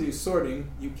you have to do sorting,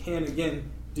 you can again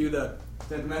do the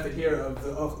method here of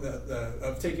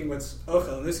of taking what's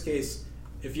ochel. In this case,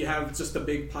 if you have just a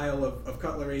big pile of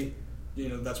cutlery,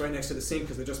 that's right next to the sink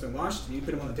because they've just been washed, and you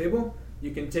put them on the table,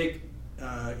 you can take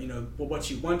what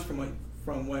you want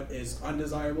from what is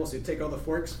undesirable. So you take all the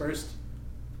forks first,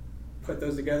 put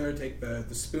those together, take the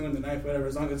spoon, the knife, whatever,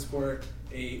 as long as it's for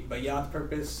a bayat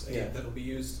purpose that'll be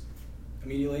used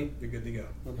immediately, you're good to go.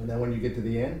 And then when you get to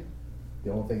the end,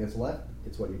 the only thing that's left,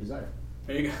 it's what you desire.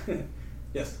 There you go.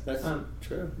 Yes. That's Um,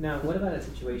 true. Now, what about a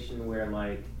situation where,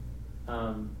 like,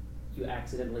 you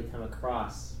accidentally come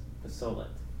across a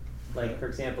solent? Like, for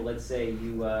example, let's say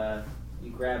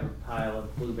you grab a pile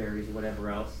of blueberries or whatever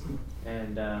else,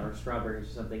 and or strawberries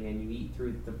or something, and you eat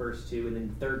through the first two, and then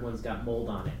the third one's got mold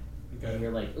on it, Okay. and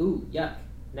you're like, ooh, yuck.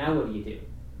 Now what do?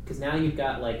 Because now you've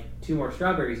got like two more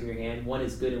strawberries in your hand. One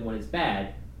is good and one is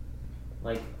bad.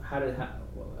 Like,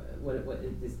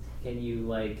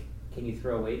 can you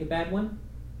throw away the bad one?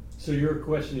 So your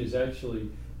question is actually,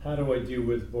 how do I deal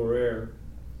with Borer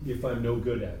if I'm no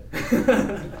good at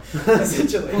it?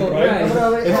 Essentially. Well, Right? right.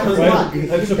 No, it Right. happens a lot. You I'm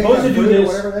take supposed that to do fruit or this,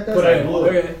 whatever, that does but I that. blew it.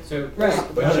 Okay. So Right.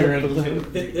 But you're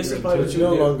in This is probably what It's you no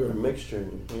would do. longer a mixture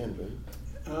in your hand, right?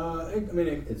 I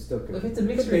mean, It's still If good. it's a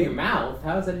mixture in your mouth,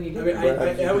 how is that any I different? mean,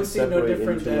 Perhaps you I would could see no separate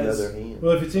different into as another hand.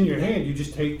 Well, if it's in your hand, you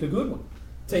just take the good one.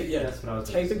 take That's what I was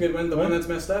take the gonna good one, the Right. one that's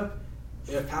messed up.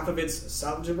 If half of it's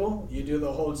salvageable, you do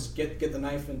the whole. Just get the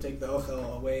knife and take the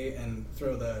ochel away and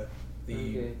throw the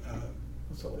Okay.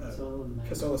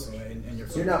 casolas away, and you're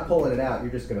So you're not pulling it out,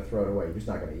 you're just going to throw it away. You're just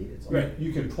not going to eat it. So. Right.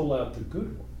 You can pull out the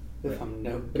good one. If I'm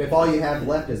no. But if all you have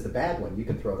left is the bad one, you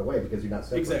can throw it away because you're not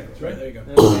separating exactly it. right. There you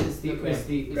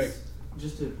go. Greg.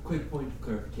 Just a quick point of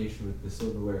clarification with the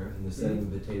silverware and the setting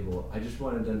of the table. I just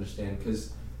wanted to understand,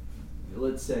 because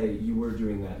let's say you were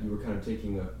doing that, you were kind of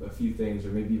taking a few things, or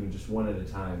maybe even just one at a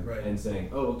time, Right. and saying,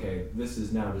 oh, okay, this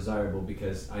is now desirable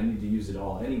because I need to use it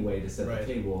all anyway to set Right.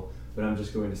 the table, but I'm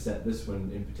just going to set this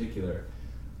one in particular.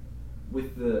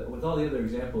 With all the other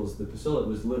examples, the Pasilat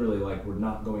was literally like, we're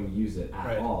not going to use it at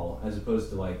Right. all, as opposed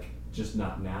to like, just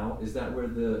not now. Is that where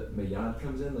the Mayad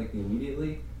comes in, like the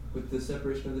immediately, with the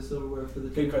separation of the silverware for the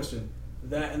Good table? question.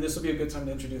 And this will be a good time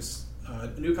to introduce a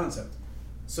new concept.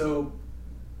 So,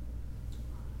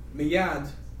 miyad,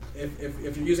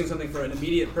 if you're using something for an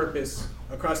immediate purpose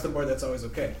across the board, that's always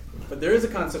okay. But there is a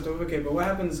concept of, okay, but what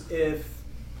happens if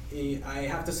I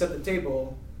have to set the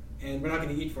table and we're not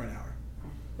going to eat for an hour,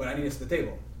 but I need to set the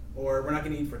table? Or we're not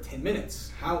going to eat for 10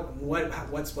 minutes.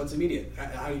 What's immediate?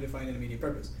 How do you define an immediate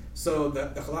purpose? So the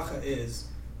halacha is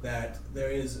that there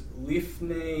is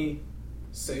lifnei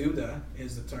seuda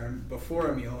is the term, before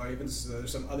a meal, or even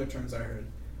there's some other terms I heard,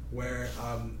 where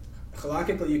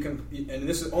halachically you can, and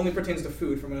this only pertains to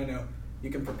food from what I know, you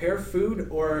can prepare food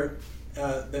or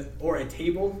a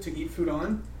table to eat food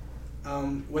on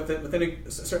within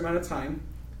a certain amount of time,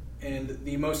 and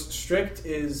the most strict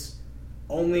is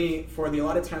only for the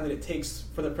allotted time that it takes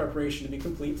for the preparation to be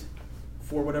complete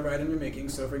for whatever item you're making.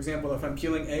 So, for example, if I'm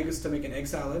peeling eggs to make an egg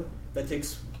salad, that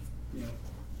takes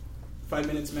 5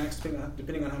 minutes max,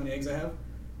 depending on how many eggs I have.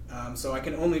 So I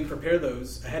can only prepare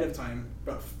those ahead of time,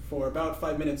 but for about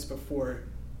 5 minutes before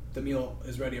the meal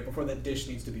is ready, or before that dish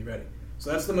needs to be ready.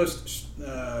 So that's the most.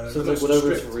 So it's the like most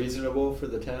whatever's strict. reasonable for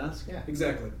the task. Yeah.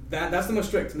 Exactly. That's the most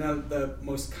strict. Now, the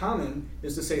most common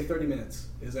is to say 30 minutes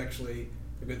is actually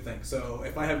a good thing. So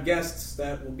if I have guests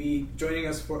that will be joining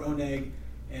us for Oneg,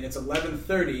 and it's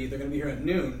 11:30, they're going to be here at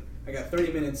noon. I got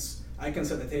 30 minutes. I can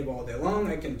set the table all day long.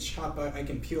 I can I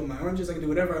can peel my oranges. I can do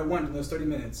whatever I want in those 30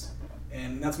 minutes.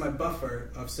 And that's my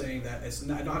buffer of saying that it's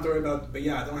not, I don't have to worry about. But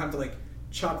yeah, I don't have to like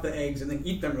chop the eggs and then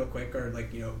eat them real quick, or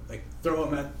like throw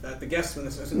them at the guests when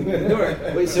they're sitting at the door.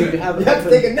 Wait, so you have You have to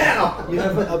take it now. You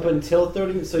have up until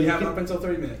 30. So You you have can, up until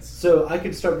 30 minutes. So I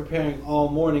could start preparing all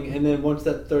morning, and then once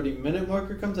that 30-minute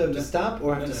marker comes, I have to No. stop,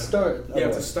 or I have No, to no. start. You have to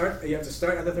otherwise? start. You have to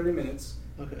start at the 30 minutes.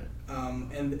 Okay.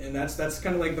 And that's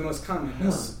kind of like the most common. Now,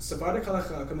 Sephardic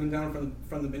halacha coming down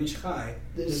from the Ben Ish Chai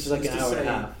This is like an hour and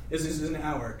a half. Is an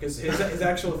hour, because his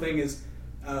actual thing is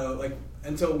like,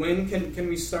 until when can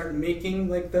we start making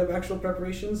like the actual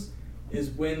preparations? Is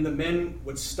when the men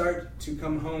would start to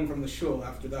come home from the shul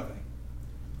after davening,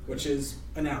 which is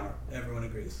an hour. Everyone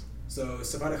agrees. So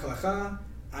Sephardic halacha,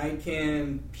 I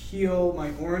can peel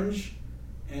my orange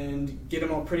and get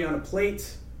them all pretty on a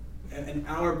plate an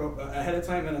hour ahead of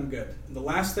time, and I'm good. And the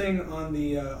last thing on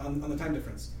the time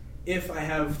difference, if I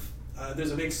have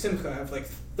there's a big simcha, I have like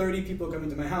 30 people coming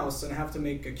to my house, and I have to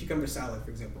make a cucumber salad,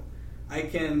 for example. I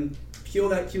can peel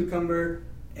that cucumber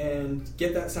and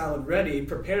get that salad ready,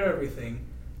 prepare everything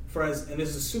and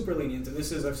this is super lenient, and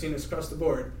this is, I've seen this across the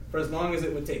board, for as long as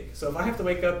it would take. So if I have to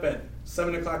wake up at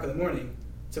 7 o'clock in the morning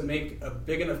to make a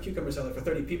big enough cucumber salad for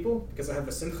 30 people, because I have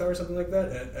a simcha or something like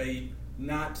that, a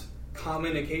not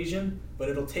common occasion, but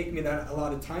it'll take me that a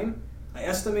lot of time, I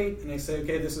estimate and I say,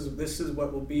 okay, this is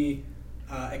what will be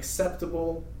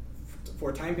acceptable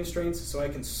for time constraints, so I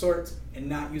can sort and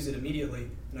not use it immediately,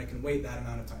 and I can wait that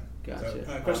amount of time. Gotcha.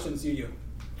 So, questions, you.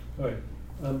 All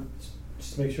right.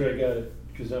 Just to make sure I got it,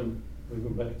 because we go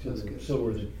back to That's the good.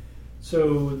 silver thing.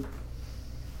 So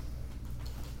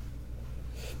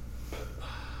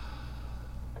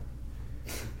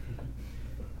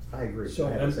I agree. So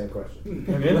I have I'm- the same question.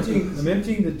 I'm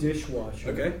emptying the dishwasher.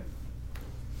 Okay.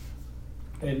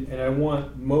 And I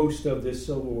want most of this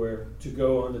silverware to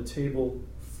go on the table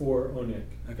for Onek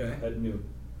Okay. at noon.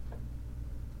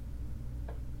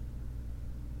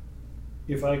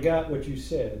 If I got what you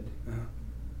said, Uh-huh.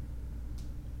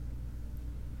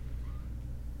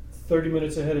 30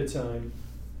 minutes ahead of time,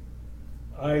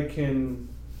 I can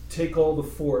take all the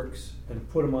forks and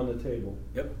put them on the table.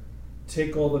 Yep.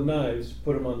 Take all the knives,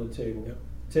 put them on the table. Yep.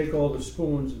 Take all the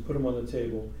spoons and put them on the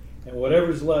table. And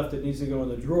whatever's left that needs to go in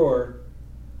the drawer,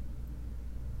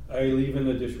 I leave in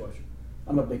the dishwasher.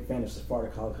 I'm a big fan of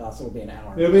Sephardic Holocaust. It'll be an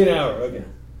hour. It'll be an hour, okay.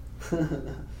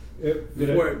 Did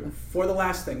I- For the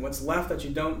last thing, what's left that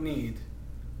you don't need,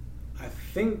 I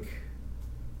think.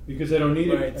 because I don't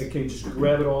need Right. it, I can just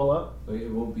grab it all up. Like, it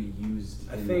won't be used.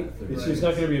 I in think- that 30 It's Right. just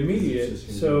not going to be immediate. It's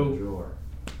just So gonna be in the drawer.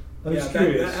 I'm just Yeah,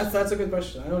 curious. that's a good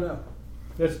question. I don't know.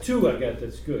 That's two I got.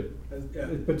 That's good, Yeah.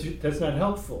 but that's not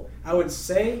helpful. I would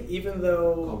say, even Call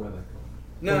though. Rebecca.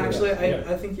 No, Yeah. actually, Yeah.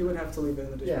 I think you would have to leave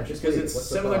it in the Yeah, dishwasher, just because leave it. it's What's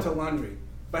the similar to problem? laundry.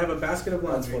 If I have a basket of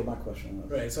That's laundry, what my question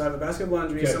was. right? So I have a basket of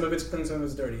laundry. Okay. Some of it's clean, some of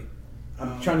it's dirty.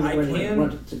 I'm trying to I run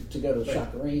can. to go to the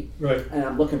Right. Shakari, Right. and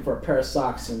I'm looking for a pair of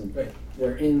socks, and Right.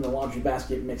 they're in the laundry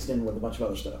basket mixed in with a bunch of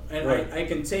other stuff. And Right. I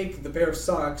can take the pair of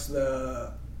socks, the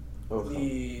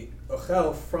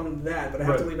ochel from that, but I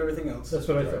have to Right. leave everything else. That's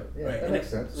what I thought. Yeah, Right. that And makes it-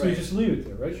 sense. So you just leave it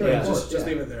there, right? Sure, Yeah. of Just course, just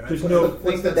yeah. leave it there. There's I no- think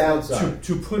What's the that's- downside?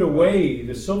 To put away the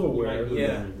You silverware. might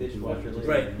Yeah. need the dishwasher later.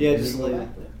 Right. Yeah, just leave it.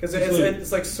 Because Just it's, leave it.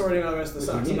 it's like sorting all the rest of the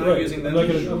socks. I'm not Right. using them. I'm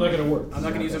not gonna work. I'm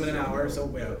not gonna use them in an hour, so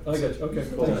yeah. I got you. Okay.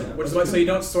 Which is why, so you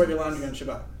don't sort your laundry on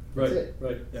Shabbat. Right. That's it.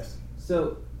 Right. Yes.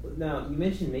 So now you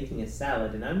mentioned making a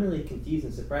salad, and I'm really confused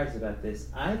and surprised about this.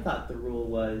 I thought the rule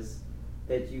was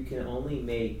that you can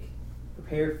only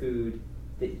prepare food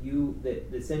that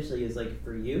essentially is like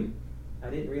for you. I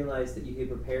didn't realize that you could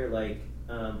prepare like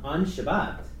on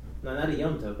Shabbat, not a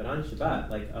Yom Tov, but on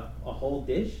Shabbat, like a whole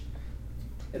dish.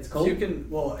 It's So cold. you can,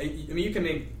 well, I mean, you can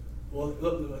make, well,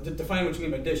 look, to define what you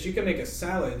mean by dish, you can make a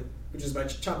salad, which is by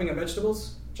chopping up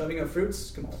vegetables, chopping up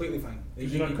fruits, completely fine.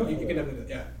 Because you're not cooking. You can definitely do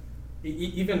that, yeah.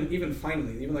 Even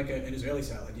finely, even like an Israeli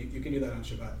salad, you can do that on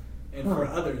Shabbat. And for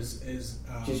Huh. others is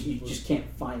You just can't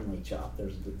finely chop.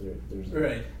 There's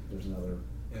Right. There's another.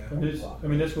 yeah, I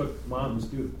mean, that's what moms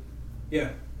do. yeah,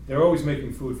 They're always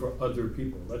making food for other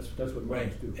people. That's what moms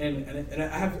right. do. And I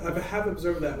have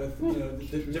observed that with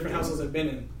the different households I've been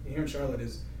in here in Charlotte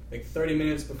is like 30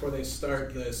 minutes before they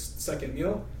start the second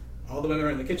meal. all the women are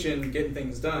in the kitchen getting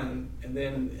things done, and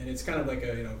it's kind of like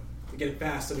a to get it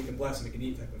fast so we can bless and we can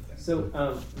eat type of thing.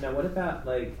 So now, what about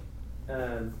like?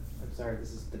 I'm sorry,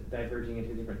 this is diverging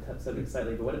into a different subject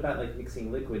slightly, but what about like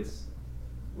mixing liquids?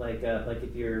 Like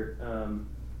if you're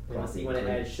let's say you want to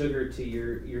add sugar to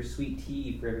your sweet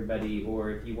tea for everybody,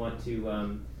 or if you want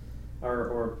to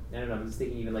or I don't know, I'm just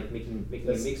thinking even like making a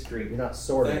mixed drink. You're not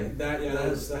sorting. That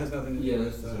has nothing to do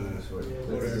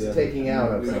with It's taking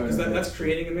out of because that's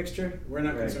creating a mixture. We're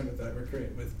not Right. concerned with that. We're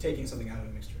with taking something out of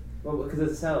a mixture. Well, because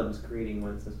the salad was creating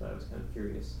ones, that's why I was kind of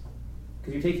curious.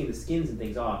 Because you're taking the skins and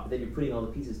things off, but then you're putting all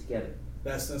the pieces together.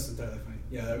 That's entirely fine.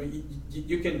 Yeah, I mean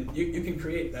you can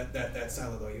create that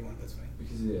salad all you want. That's fine.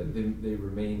 Because they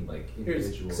remain like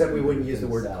individual. Except we wouldn't use the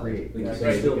within word salad. create. Like, Yeah, you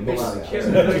right. still We pull can out mix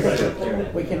a it.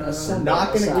 carrot. We can assemble.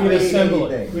 Not gonna a We salad. can create assemble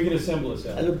it. anything. We can assemble a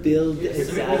salad. I'll build a Another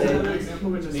salad. example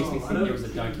which makes me think there was a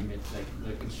document,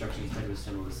 like the instructions how to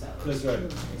assemble the salad. That's right.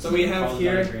 So we have Follow the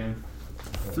here. diagram.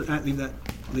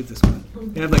 Leave this one.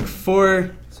 We have like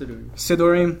 4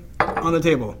 Sidurim on the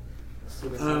table.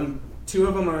 2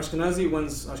 of them are Ashkenazi.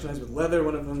 One's Ashkenazi with leather.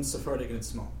 One of them's Sephardic and it's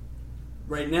small.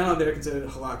 Right now, they're considered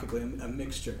halakhically a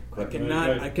mixture. I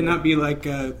cannot be like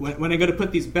when I go to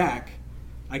put these back.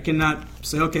 I cannot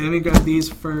say, okay, let me grab these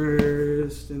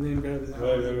first and then grab that.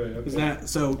 Right. Is Okay. that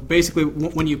so? Basically,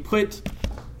 when you put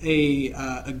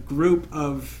a group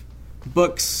of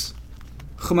books,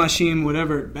 chumashim,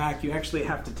 whatever, back, you actually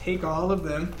have to take all of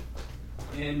them,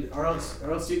 and or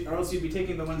else you'd be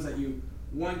taking the ones that you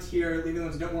want here, leaving the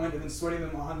ones you don't want, and then sorting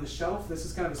them on the shelf. This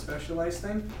is kind of a specialized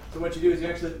thing. So what you do is you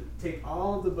actually take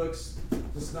all of the books,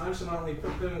 just nonchalantly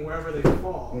put them wherever they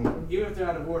fall, even if they're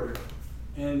out of order,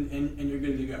 and you're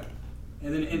good to go.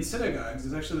 And then in synagogues,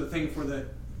 there's actually the thing for the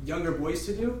younger boys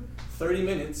to do. 30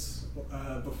 minutes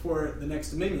before the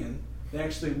next minyan, they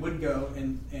actually would go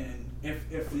and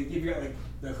if you've got like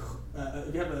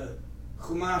if you have a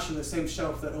chumash on the same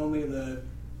shelf that only the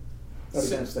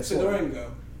Sidurim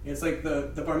go. It's like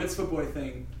the bar mitzvah boy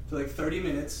thing. So like 30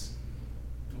 minutes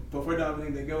before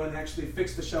davening, they go and actually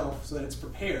fix the shelf so that it's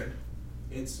prepared.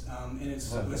 It's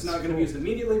it's not going to be used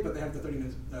immediately, but they have the 30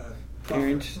 minutes.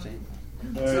 Very interesting.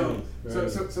 So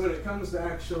when it comes to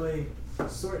actually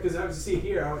sort, because as you see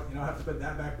here, I have to put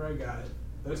that back where I got it.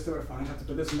 Those 2 are fine. I have to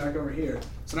put this one back over here.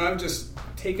 So now I've just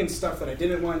taken stuff that I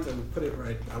didn't want and put it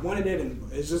right. I wanted it, and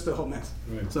it's just a whole mess.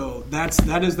 Right. So that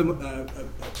is a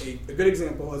good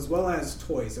example, as well as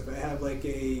toys. If I have like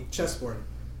a chessboard,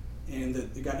 and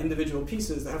they got individual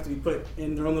pieces that have to be put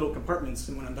in their own little compartments,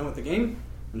 and when I'm done with the game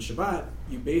on Shabbat,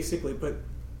 you basically put,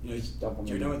 you're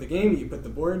done with the game, you put the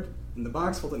board in the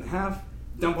box, fold it in half,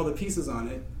 dump all the pieces on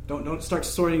it. Don't start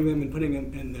sorting them and putting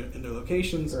them in their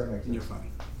locations, and you're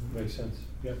fine. Makes sense.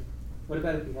 Yeah. What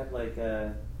about if you have like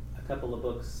a couple of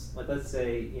books? Like let's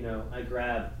say I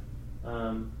grab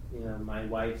my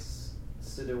wife's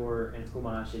siddur and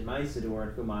chumash and my siddur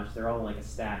and chumash. They're all in like a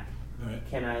stack. All right.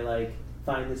 Can I like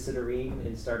find the siddurim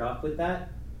and start off with that?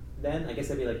 Then I guess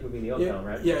that'd be like moving the otel,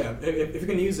 right? Yeah. If you're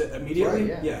going to use it immediately, Right,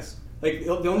 yeah. yes. Like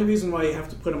the only reason why you have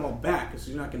to put them all back is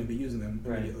you're not going to be using them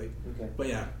immediately. Okay. But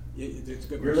yeah, it's a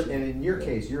good And question. in your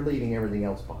case, you're leaving everything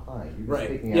else behind. You're just Right.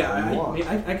 picking out Yeah, what you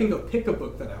want. I can go pick a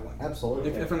book that I want.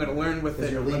 Absolutely. If I'm going to learn with it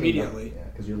Because you're leaving immediately.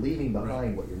 because you're leaving behind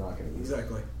Right. what you're not going to use.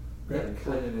 Exactly. That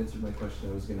kind of answered my question.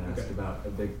 I was going to ask Okay. about a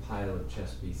big pile of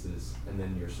chess pieces, and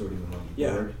then you're sorting them on the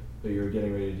Yeah. board, but you're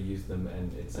getting ready to use them,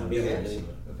 and it sounds Yeah. very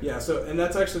similar. Okay. Yeah, and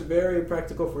that's actually very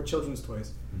practical for children's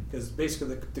toys, because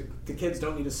basically the kids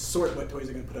don't need to sort what toys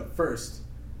they're going to put up first,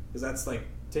 because that's like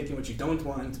taking what you don't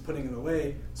want and putting it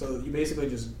away. So you basically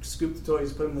just scoop the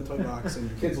toys, put them in the toy box,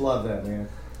 and Kids love that, man.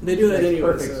 they do that Makes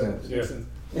anyway. perfect so sense. it makes sense.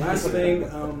 Last thing,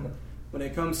 when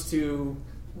it comes to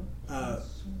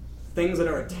things that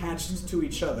are attached to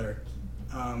each other,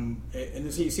 and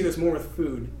you see this more with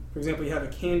food. For example, you have a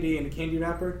candy and a candy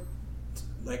wrapper.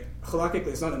 Like halakhically,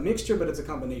 it's not a mixture, but it's a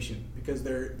combination because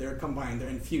they're combined, they're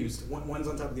infused. One's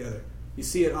on top of the other. You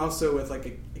see it also with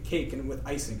like a cake and with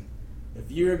icing. If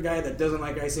you're a guy that doesn't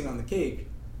like icing on the cake,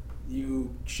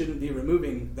 you shouldn't be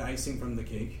removing the icing from the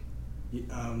cake.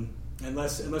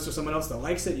 Unless there's someone else that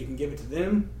likes it, you can give it to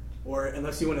them. Or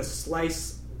unless you want to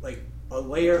slice like a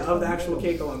layer of the actual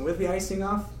cake along with the icing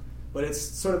off. But it's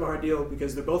sort of a hard deal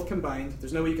because they're both combined.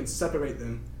 There's no way you can separate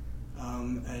them.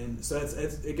 And so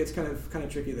it gets kind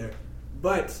of tricky there.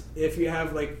 But if you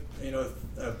have like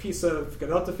a piece of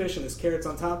gefilte fish and there's carrots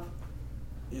on top,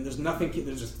 and there's nothing,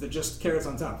 they're just carrots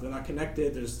on top. They're not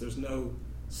connected. There's no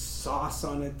sauce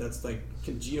on it that's like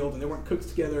congealed and they weren't cooked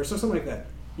together or something like that.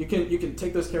 You can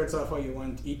take those carrots off all you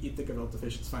want. Eat the gefilte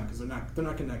fish. It's fine because they're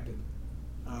not connected.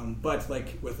 But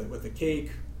like with a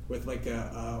cake, with like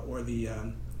or the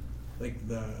like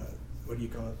the what do you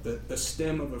call it, the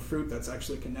stem of a fruit that's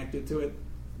actually connected to it,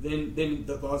 then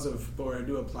the laws of Borer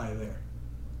do apply there.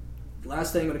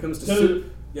 Last thing when it comes to soup,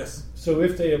 yes. So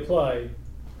if they apply,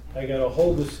 I gotta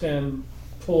hold the stem,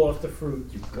 pull off the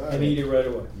fruit, and eat it right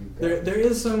away. There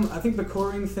is some. I think the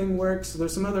coring thing works.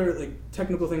 There's some other like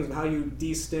technical things of how you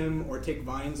de-stem or take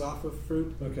vines off of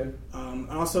fruit. Okay. And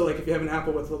also, like if you have an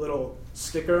apple with a little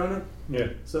sticker on it, Yeah.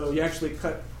 so you actually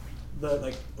cut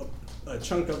the a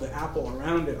chunk of the apple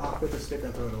around it off with the sticker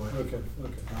and throw it away. Okay.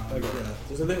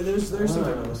 Yeah. So there's some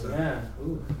technical stuff. Yeah.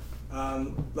 Ooh.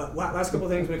 Last couple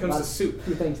of things when it comes to soup.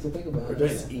 Few things to think about.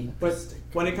 But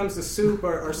when it comes to soup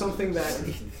or something that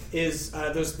is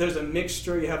there's a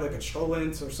mixture, you have like a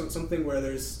cholent or something where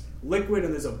there's liquid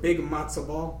and there's a big matzo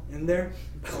ball in there.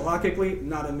 Halakhically,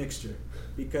 not a mixture,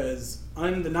 because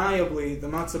undeniably the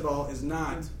matzo ball is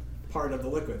not part of the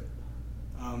liquid.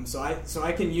 So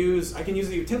I can use a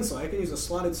utensil. I can use a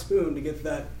slotted spoon to get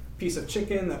that piece of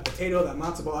chicken, that potato, that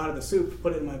matzo ball out of the soup,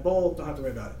 put it in my bowl. Don't have to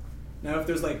worry about it. Now, if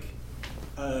there's like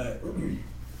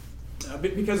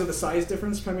because of the size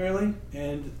difference primarily,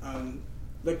 and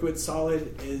liquid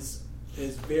solid is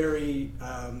very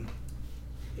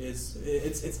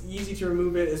it's easy to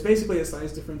remove it. It's basically a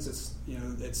size difference. It's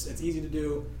easy to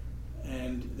do,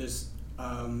 and there's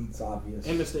it's obvious.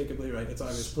 Unmistakably right. It's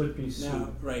obvious. Split piece now,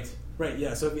 soup. Right.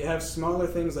 Yeah. So if you have smaller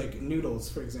things like noodles,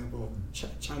 for example,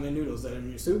 chow mein noodles that are in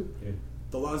your soup,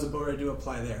 the laws of Borer do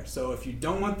apply there. So if you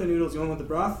don't want the noodles, you only want the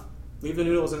broth, leave the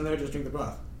noodles in there, just drink the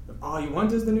broth. If all you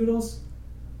want is the noodles,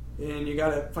 then you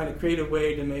gotta find a creative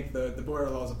way to make the Borer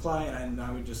laws apply, and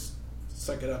I would just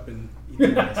suck it up and eat the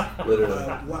noodles. Literally.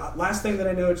 Last thing that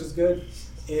I know, which is good,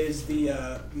 is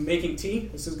the making tea.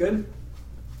 This is good.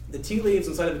 The tea leaves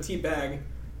inside of a tea bag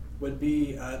would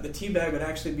be, the tea bag would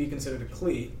actually be considered a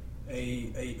kli,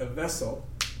 a vessel.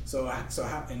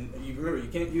 And you remember, you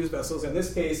can't use vessels. In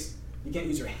this case, you can't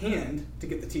use your hand to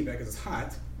get the tea bag because it's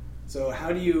hot. So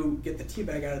how do you get the tea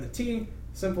bag out of the tea?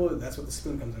 Simple. That's what the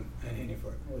spoon comes in handy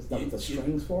for. Is that what the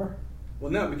string's for?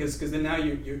 Well, no, because then now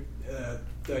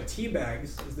the tea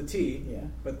bags is the tea,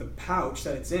 but the pouch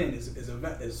that it's in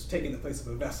is taking the place of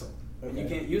a vessel. Okay. And you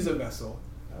can't use a vessel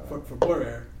for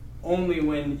Borer only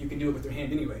when you can do it with your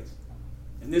hand, anyways.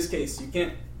 In this case, you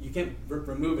can't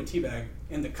remove a tea bag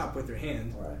in the cup with your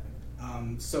hand. Right.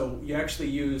 So you actually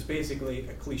use basically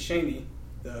a kli sheni,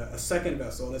 a second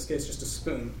vessel. In this case, just a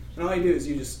spoon. And all you do is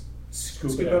you just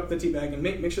scoop up the tea bag and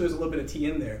make sure there's a little bit of tea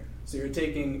in there. So you're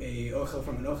taking a ochel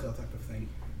from an ochel type of thing,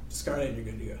 discard it, and you're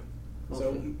good to go. Okay.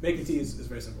 So making tea is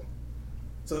very simple.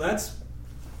 So that's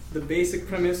the basic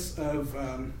premise of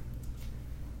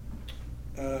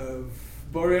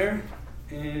Borer.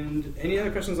 And any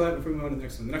other questions I have before we move on to the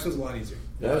next one? The next one's a lot easier.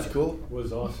 That was cool. It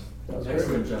was awesome. That was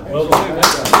Excellent very job. Well done.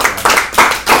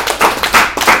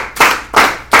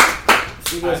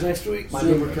 See you guys next week. My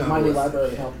new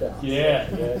library helped out.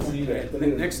 Yeah. See that. The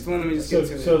next one, let me just get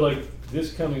to So like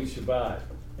this coming Shabbat,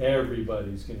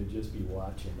 everybody's going to just be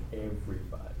watching.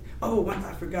 Everybody. Oh, one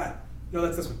I forgot. No,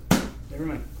 that's this one. Never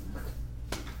mind.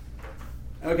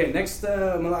 Okay, next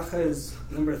malacha is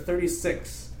number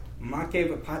 36. Makeh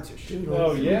v'patish.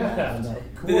 Oh yeah.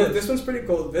 This one's pretty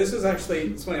cool. This is actually,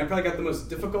 it's funny, I probably got the most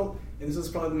difficult, and this is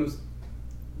probably the most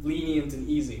lenient and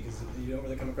easy, because you don't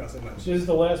really come across it much. This is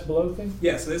the last blow thing?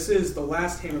 Yeah, so this is the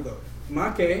last hammer blow.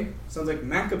 Makeh sounds like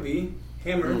Maccabee,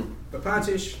 hammer,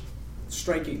 v'patish,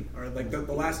 striking, or like the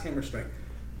last hammer strike.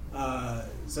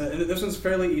 So this one's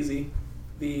fairly easy.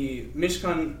 The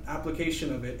Mishkan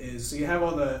application of it is, so you have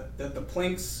all the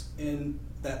planks in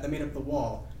that made up the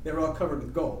wall. They were all covered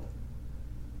with gold.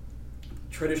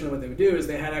 Traditionally what they would do is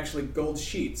they had actually gold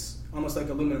sheets, almost like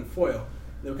aluminum foil.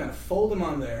 They would kind of fold them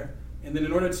on there, and then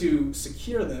in order to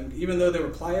secure them, even though they were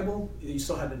pliable, you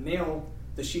still had to nail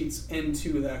the sheets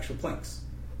into the actual planks.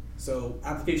 So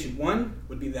application 1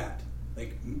 would be that,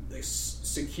 like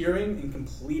securing and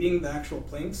completing the actual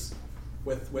planks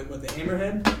with the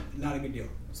hammerhead, not a good deal.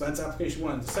 So that's application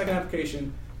 1. The second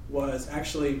application was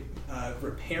actually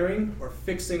repairing or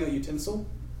fixing a utensil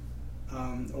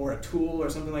or a tool or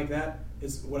something like that.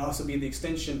 Would also be the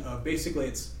extension of,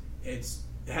 basically it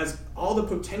has all the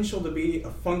potential to be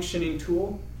a functioning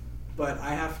tool, but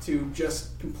I have to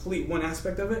just complete one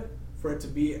aspect of it for it to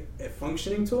be a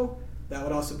functioning tool. That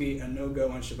would also be a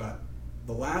no-go on Shabbat.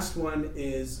 The last one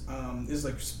is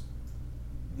like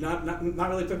not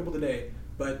really applicable today,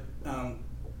 but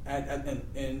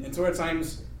in Torah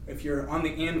times, if you're on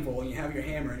the anvil and you have your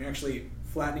hammer and you're actually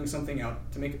flattening something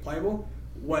out to make it pliable,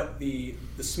 what the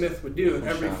smith would do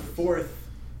every fourth,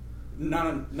 not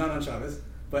on Shabbos,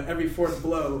 but every fourth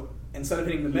blow, instead of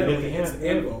hitting the metal, he hits the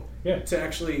anvil to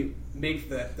actually make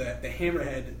the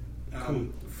hammerhead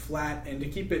flat and to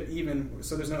keep it even,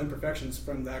 so there's no imperfections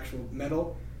from the actual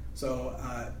metal. So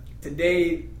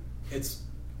today, it's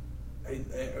I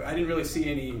didn't really see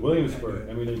any Williamsburg.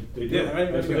 I mean, they did. Yeah,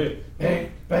 right, That's right, what yeah. they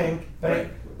bang, bang, bang,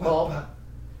 Ball.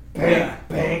 bang, Yeah.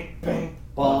 bang, bang.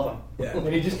 Ball. Yeah.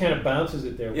 And he just kind of bounces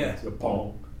it there. Yeah. With the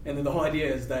bong. And then the whole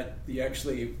idea is that you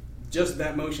actually, just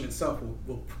that motion itself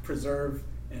will preserve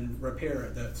and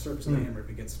repair the surface of the hammer if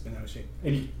it gets bent out of shape.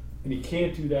 And you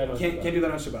can't do that on. Can't do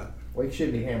that on Shabbat. Well, you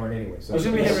shouldn't be hammering anyway. So You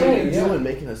shouldn't be Yeah. hammering Yeah. anyway. doing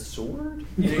making a sword?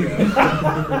 There you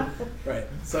go. Right.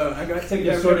 So I got Take you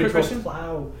the have sword a quick into a question.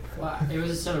 plow. Well, it was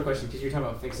a similar question because you're talking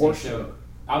about fixing. Or So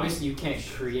obviously you can't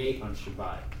create on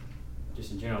Shabbat,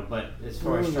 just in general. But as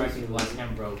far as striking the last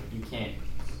hammer, bro, you can't.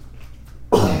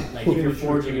 Like if you're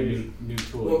forging a new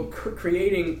tool. Well,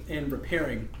 creating and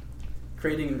repairing,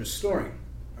 creating and restoring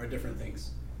are different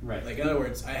things. right. Like in other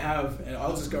words, I have, and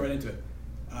I'll just go right into it.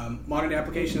 Modern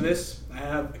application of this, I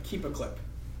have a Keepa clip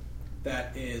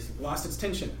that is lost its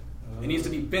tension. It needs to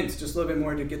be bent just a little bit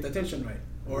more to get the tension right.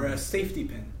 Or a safety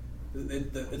pin.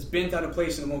 It's bent out of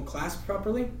place and it won't clasp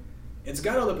properly. It's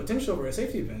got all the potential for a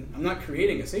safety pin. I'm not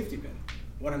creating a safety pin.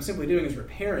 What I'm simply doing is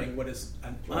repairing what is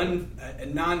a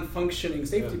non-functioning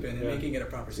safety pin and yeah. making it a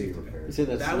proper safety pin. repair. You say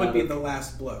that's That would be not the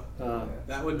last blow. a-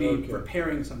 That would be Okay.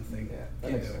 repairing something. Yeah, that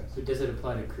Can't makes do it. sense. So does it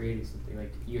apply to creating something?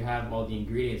 Like you have all the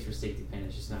ingredients for safety pin,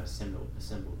 it's just not assembled.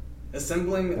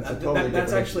 Assembling, That's a totally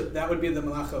that's different- actually, that would be the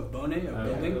malacha of bone, of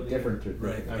Okay. building. Different.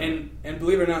 Right. Okay. And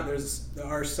believe it or not, there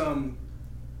are some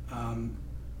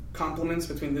complements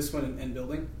between this one and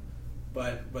building,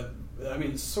 but I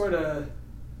mean, sort of.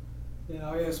 Yeah,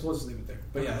 I guess we'll just leave it there.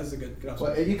 But yeah, that's a good Well,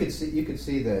 observation. you could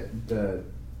see that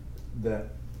the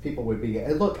people would be.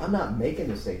 Hey, look, I'm not making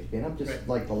the safety pin. I'm just Right.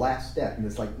 like the last step, and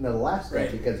it's like no, the last step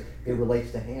Right. because it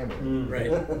relates to hammering. Right.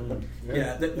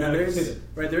 Yeah, I can see there's that.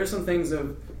 right. There are some things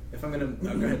of if I'm gonna go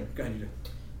ahead, you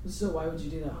do. So why would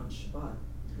you do that on Shabbat?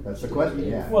 That's the question.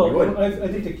 Yeah. You Well, wouldn't. I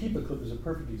think the Keepa clip is a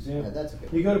perfect example. Yeah, that's a good.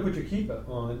 You got to put your Keepa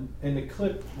on, and the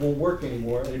clip won't work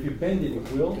anymore. And if you bend it,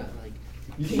 it will.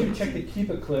 You should check the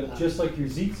Keepa clip just like your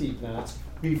ZT knots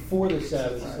before the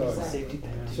Sabbath starts. Safety pin.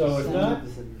 So if not,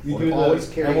 you Or do always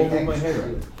the. carry I won't an move my head.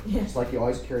 extra. with it. Yeah. It's like you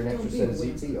always carry an extra Don't set be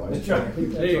of a ZT. Always That's right. carry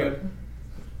There you go.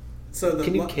 So the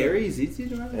Can you lo- carry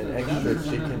ZT around? An extra an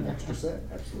chicken. extra set.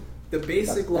 Absolutely. The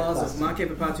basic That's laws of classic.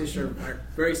 Makeh Papatish are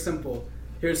very simple.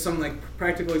 Here's some like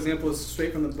practical examples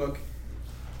straight from the book.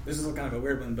 This is kind of a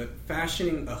weird one, but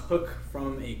fashioning a hook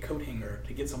from a coat hanger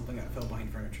to get something that fell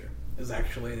behind furniture is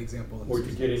actually an example. Or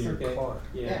to get in your Okay. car.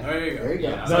 Yeah. There you go. There you go.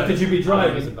 Yeah. Not that you'd be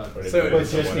driving, But So- if but it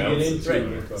just is to someone get else's into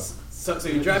Right. your car. So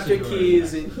you drop your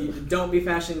keys and you don't be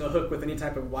fashioning a hook with any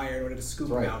type of wire in order to scoop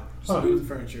That's it right. out, Huh. smooth the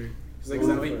furniture. It's like Smooth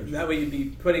that way, furniture. that way you'd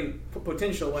be putting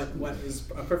potential what is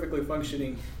a perfectly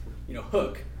functioning,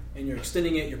 hook, and you're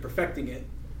extending it, you're perfecting it,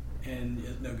 and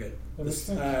it's no good. That makes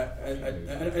This,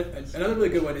 sense. another really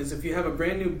good one is if you have a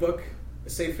brand new book, a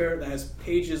Sefer that has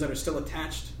pages that are still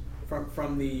attached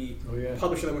from the Oh, yeah.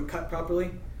 publisher that were cut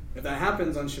properly. If that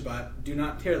happens on Shabbat, do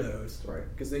not tear those. That's right.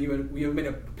 Because then we have made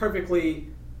a perfectly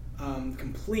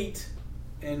complete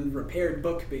and repaired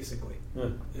book, basically. Huh.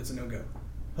 It's a no-go.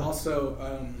 Also,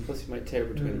 Plus, you might tear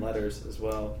between letters as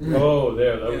well. Oh,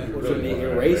 there. That Yeah. would be Which would really be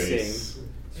bad. erasing.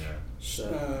 Yeah. So,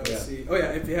 let's yeah. see. Oh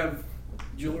yeah, if you have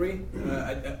jewelry,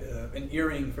 an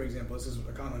earring, for example, this is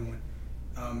a common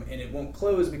one, and it won't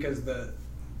close because the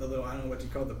little, I don't know what you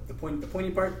call the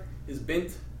pointy part is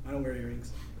bent. I don't wear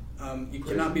earrings. You Praise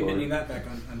cannot be the Lord. bending that back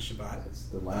on Shabbat. That's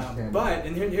the last hammer. But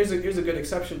here's a good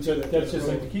exception to So the that's just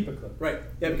rule. like the Keepa clip. Right.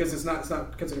 Yeah, because it's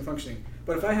not considered functioning.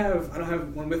 But if I don't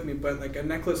have one with me, but like a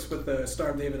necklace with the Star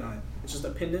of David on it, it's just a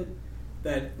pendant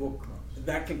that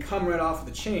can come right off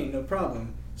the chain, no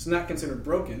problem. It's not considered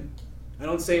broken. I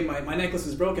don't say my necklace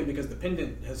is broken because the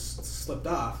pendant has slipped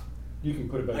off. You can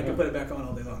put it back I on. can put it back on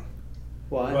all day long.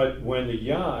 why? But when the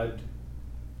yod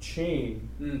chain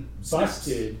Snaps.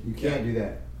 busted, You can't do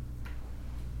that.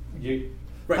 you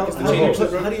Right, How, because how the do chain you actually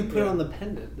put, broke. how do you put it Yeah. on the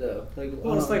pendant though? Like,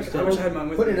 Well, it's like I wish I had mine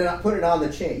with Put me. it on the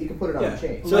chain. You can put it on Yeah. the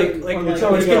chain. So like it's like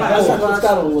already got glass. holes. It's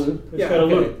got a loop. it's Yeah, got a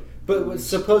okay. loop. But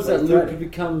suppose that Like loop threading.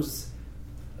 becomes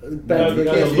Now, bent. you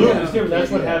now can't the do loop that. is different.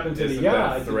 That's You what can't do happened to It's the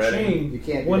about yod. The threading. chain, You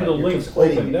can't do one of that. the You're links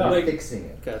completing opened it. up. You're fixing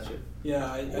it. Gotcha.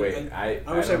 Yeah, Wait, I wish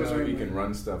I don't was know if wearing you can mine.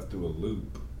 run stuff through a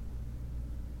loop.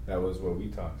 That was what we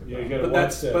talked about. Yeah, you gotta But watch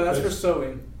that's that. but that's for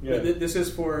sewing. Yeah. This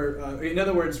is for in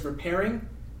other words repairing,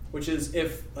 which is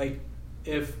if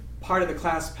part of the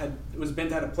clasp was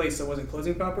bent out of place so it wasn't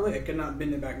closing properly, it could not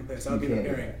bend it back in place. That would You be can't do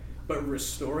repairing. that. But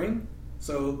restoring,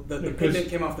 so the Yeah, 'cause- pendant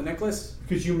came off the necklace.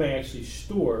 because you may actually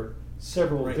store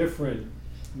several Right. different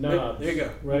knobs. There you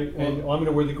go. Right, and I'm going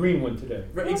to wear the green one today.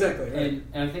 Right, exactly. Right.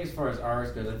 And I think as far as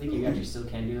ours goes, I think you actually still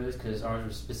can do this because ours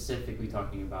was specifically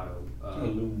talking about a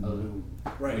loom.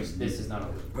 Right. Which this is not a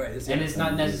loom. Right. And it's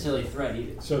not necessarily thread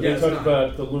either. So Yeah, they it's talked not.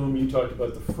 about the loom, you talked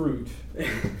about the fruit.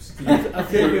 I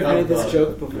feel like we've made this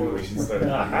joke before. We should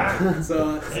start. So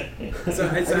I I found knew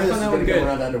this that was one going to good. go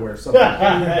around underwear somehow.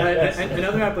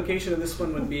 Another application of this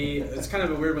one would be, it's kind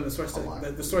of a weird one,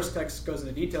 the source text goes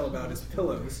into detail about, is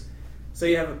pillows. So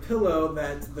you have a pillow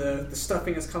that the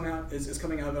stuffing is coming out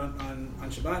on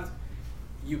Shabbat.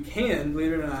 You can,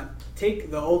 believe it or not,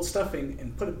 take the old stuffing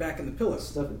and put it back in the pillow.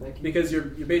 Stuff it back in. Because you're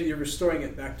basically restoring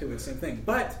it back to the same thing.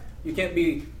 But you can't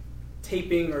be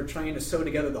taping or trying to sew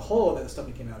together the hole that the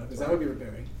stuffing came out of, because that would be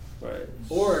repairing. Right.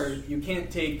 Or you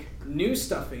can't take new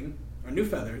stuffing or new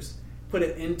feathers, put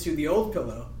it into the old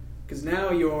pillow, because now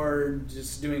you're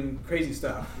just doing crazy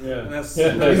stuff. Yeah. And that's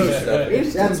Yeah. not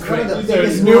good stuff. That's one of the These are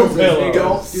biggest new rules is pillows.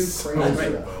 don't do crazy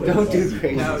Right. stuff. Don't do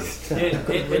crazy Now, stuff. and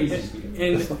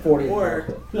It's the 40th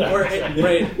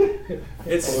right,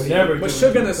 it's Oh, never with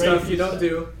doing shugana stuff crazy you don't stuff.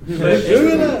 do. But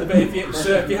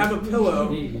if you have a pillow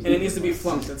and it needs to be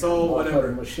flunked, it's all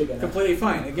whatever. Completely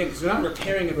fine. Again, because you're not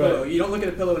repairing a pillow. Right. You don't look at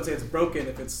a pillow and say it's broken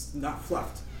if it's not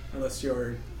fluffed, unless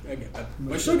you're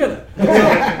shugana.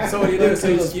 So what do you do? So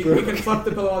you can fluff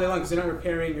the pillow all day long because you're not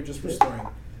repairing, you're just restoring.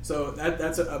 So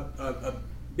that's a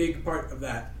big part of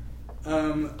that.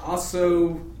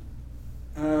 Also,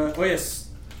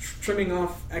 trimming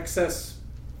off excess,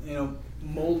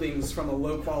 moldings from a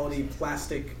low quality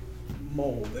plastic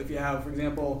mold. If you have, for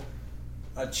example,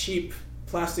 a cheap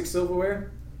plastic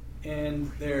silverware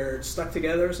and they're stuck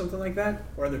together or something like that,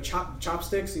 or they're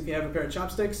chopsticks, if you have a pair of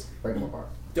chopsticks, Break them apart.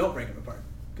 don't break them apart.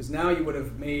 Because now you would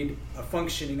have made a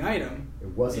functioning item. It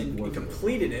wasn't and you working.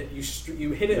 completed it.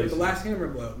 You hit it with the last hammer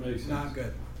blow. Makes Not sense.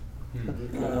 good.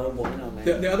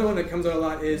 The other one that comes out a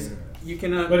lot is you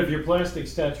cannot. But if your plastic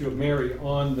statue of Mary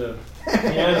on the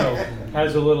piano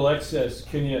has a little excess,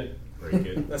 can you? Break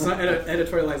it. Let's not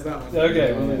editorialize that one.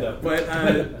 Okay, we'll do that.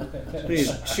 But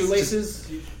Please. shoelaces.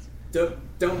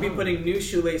 Don't be putting new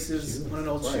shoelaces on an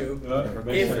old Right. shoe.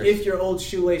 Makes sense. If your old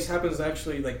shoelace happens to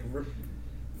actually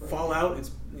fall out, it's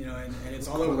and it's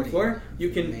all over the floor, you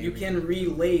can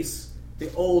relace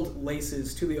the old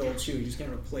laces to the old shoe. You just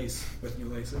can't replace with new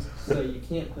laces. So you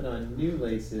can't put on new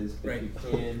laces, but Right. you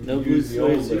can. No Use the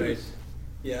old laces. lace.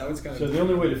 Yeah, that was kind So of. the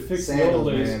only way to fix the Sandals, old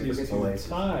lace man. is Forget the to laces.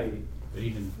 tie But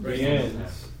even the Right.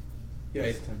 ends.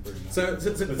 Yeah. So,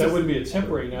 So But that wouldn't be a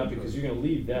temporary now because you're going to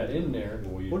leave that in there.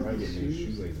 well, you What probably are get the new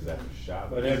shoes? shoelaces after shop.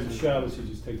 But after Shabbos, you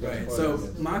just take that Right. part. So of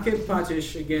it. makeh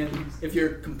patish, again, if you're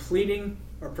completing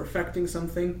or perfecting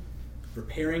something,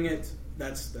 repairing it,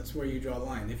 that's where you draw a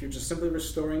line. If you're just simply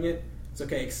restoring it, it's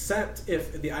okay, except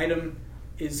if the item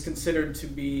is considered to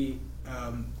be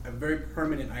a very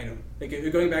permanent item. Like if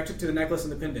you're going back to the necklace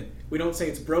and the pendant. We don't say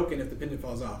it's broken if the pendant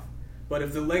falls off. But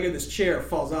if the leg of this chair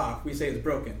falls off, we say it's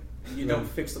broken. And you don't Right.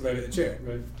 fix the leg of the chair.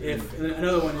 Right. And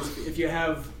another one is if you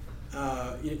have,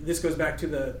 this goes back to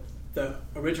the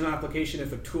original application.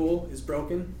 If a tool is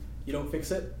broken, you don't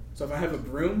fix it. So if I have a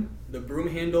broom, the broom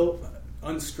handle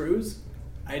unscrews,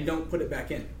 I don't put it back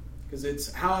in. Because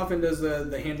it's, how often does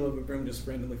the handle of a broom just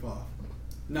randomly fall off?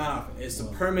 Not often. It's a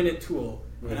permanent tool,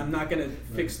 Right. and I'm not going to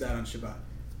fix that on Shabbat.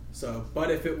 So,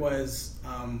 but if it was,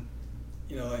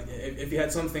 like if you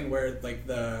had something where like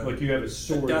Like you have a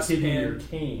sword dustpan. hitting your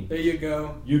cane. there you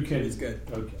go. You can. It's good.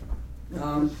 Okay.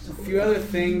 A few other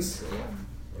things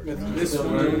with this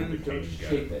Don't one.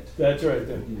 shape it. That's right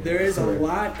there. There is a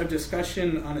lot of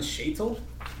discussion on a sheitel,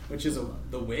 which is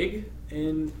the wig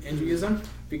in Judaism,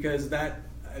 because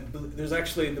there's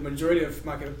actually the majority of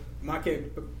makeh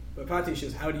patish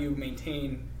is how do you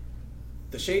maintain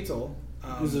the sheitel.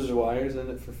 Is there wires in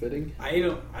it for fitting? I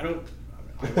don't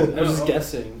I'm just know.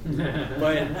 guessing.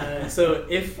 But so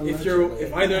if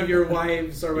either of your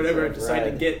wives or whatever It's decide to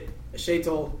red. get a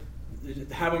sheitel,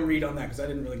 have them read on that because I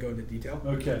didn't really go into detail.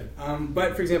 Okay.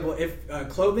 But for example, if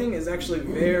clothing is actually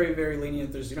very, very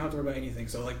lenient, you don't have to worry about anything.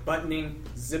 So like buttoning,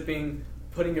 zipping,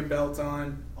 putting your belt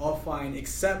on, all fine,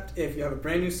 except if you have a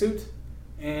brand new suit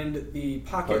and the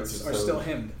pockets are still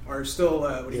hemmed, are still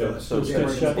what do you call it? so Yeah,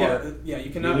 stitched right. apart. Yeah,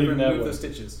 you cannot You leave them that remove way. those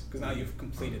stitches because now you've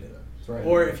completed it. That's right.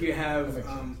 Or if you have,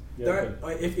 Yeah,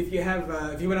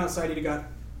 if you went outside and you got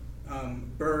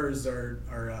burrs or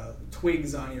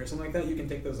twigs on you or something like that, you can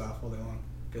take those off all day long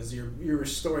because you're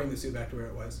restoring the suit back to where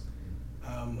it was.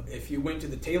 If you went to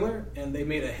the tailor and they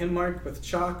made a hem mark with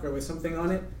chalk or with something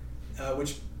on it,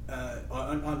 which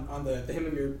on the hem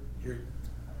of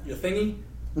your thingy,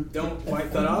 don't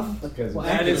wipe that off. Because Well,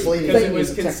 That is completing because it. it was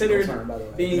Technical considered term, by the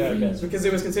way. being Yeah, okay. because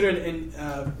it was considered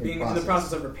being in the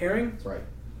process of repairing. That's right.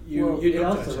 you it don't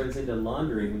also touch it. runs into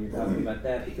laundering when you're talking about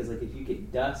that, because like if you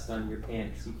get dust on your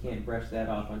pants, you can't brush that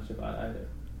off on Shabbat either.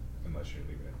 Unless you're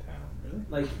leaving in town.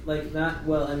 Really? Like not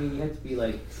well. I mean, you have to be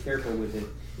like careful with it.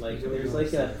 Like there's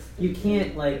like a you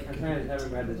can't like I'm trying to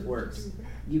remember how this works.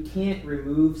 You can't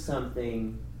remove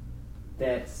something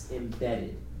that's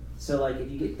embedded. So like if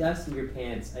you get dust in your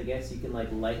pants, I guess you can like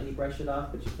lightly brush it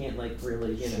off, but you can't like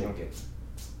really Shake it.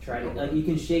 try to like you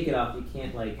can shake it off. You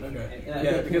can't like Okay. I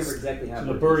Yeah, can't because- remember exactly how. So it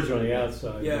the works. birds are on the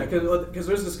outside. Yeah, because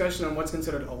there's discussion on what's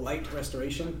considered a light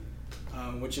restoration,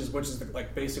 which is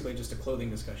like basically just a clothing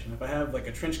discussion. If I have like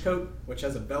a trench coat which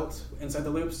has a belt inside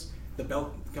the loops, the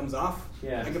belt comes off.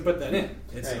 Yeah. I can put that in.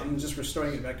 Right. I'm just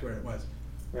restoring it back to where it was.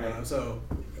 Right. So,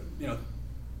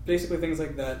 basically things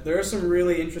like that. There are some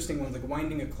really interesting ones, like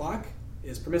winding a clock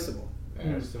is permissible.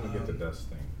 Yeah, I still don't get the dust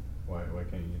thing. Why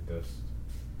can't you dust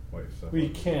wipe stuff? Well, you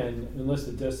off? can, unless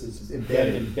the dust is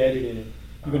Embedded. embedded in it.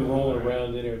 You've been rolling Right.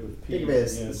 around in it with pee. Think of it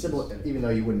as Yeah, it's similar, just- even though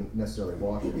you wouldn't necessarily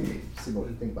wash it. Similar.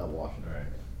 Think about washing. Right.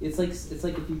 It's like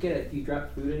if you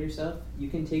drop food on yourself, you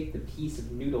can take the piece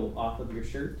of noodle off of your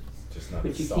shirt, Just not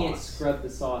but the you sauce. can't scrub the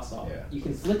sauce off. Yeah. You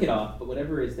can flick it off, but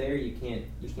whatever is there, you can't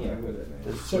remove it.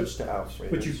 Just So- switch to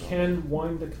Alfredo. But you can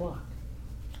wind the clock.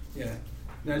 Yeah.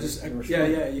 No, just And yeah.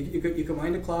 restore. You can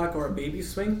wind a clock or a baby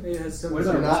swing. It has some. What Because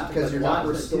about you're not watching, because like you're not watching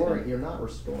it too, restoring. then? You're not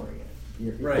restoring it.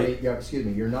 Right. Excuse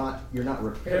me. You're not repairing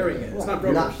Repairing it. it. It's not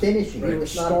You're broken. not finishing Right. it.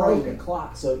 It's not restoring the broken.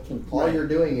 clock so it can. All you're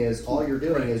doing is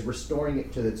Right. restoring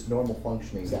it to its normal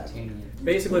functioning. Exactly.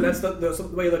 Basically, that's the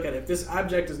way you look at it. If this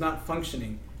object is not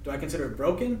functioning, do I consider it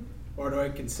broken, or do I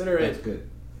consider That's it good.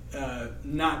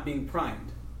 not being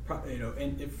primed,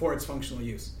 for its functional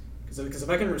use? Because if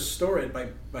I can restore it by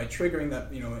triggering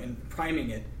that, and priming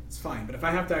it, it's fine. But if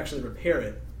I have to actually repair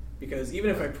it, because even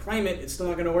if I prime it, it's still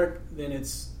not going to work.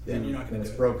 Then you're not going to do it's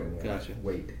it. broken. Yeah. Gotcha.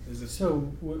 Wait. Is it- So,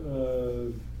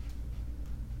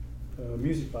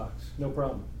 music box, no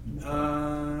problem.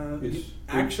 It's-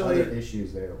 actually, Other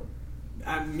issues there.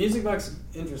 music box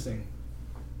interesting.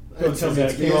 Don't tell me I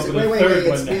It's came up music. with a Wait, third it's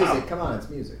one now. music. Come on, it's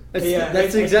music. That's, Yeah,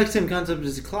 that's I- the exact same concept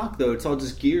as a clock, though. It's all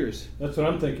just gears. That's what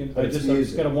I'm thinking. But I it's just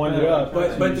music. got to wind it up.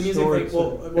 But the and music store thing, it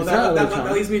well, so- It's that not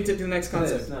that leads me to the next No,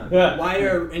 it's concept. not. Yeah. Why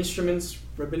are instruments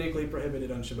rabbinically prohibited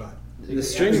on Shabbat? The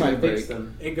string actually might fix break.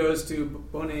 them. It goes to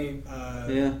Bone,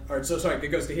 Yeah.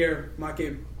 it goes to here,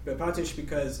 Make Bepatish,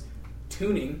 because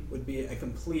tuning would be a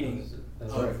completing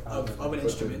of an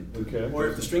instrument. Okay. Or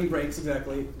if the string breaks,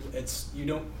 exactly,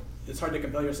 it's hard to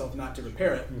compel yourself not to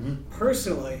repair it. Mhm.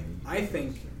 Personally, I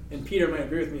think, and Peter might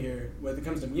agree with me here, when it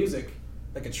comes to music,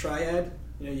 like a triad,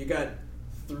 you got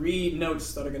 3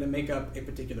 notes that are going to make up a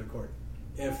particular chord.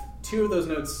 If 2 of those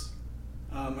notes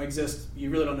exist, you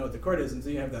really don't know what the chord is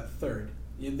until you have that third.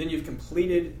 Then you've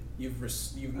completed, you've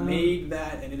made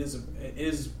that, and it is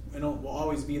and it will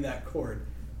always be that chord.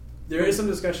 There is some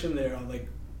discussion there on like,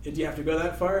 do you have to go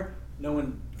that far? No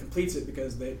one completes it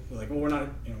because they're like, well, we're not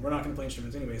going to play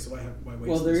instruments anyway, so why waste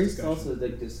Well, there this is discussion? also the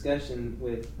discussion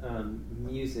with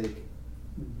music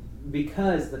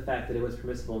because the fact that it was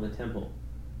permissible in the temple.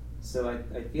 So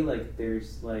I feel like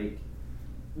there's like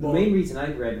the Well- main reason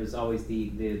I read was always the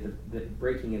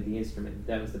breaking of the instrument.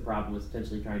 That was the problem, was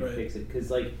potentially trying to Right. fix it, because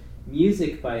like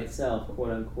music by itself,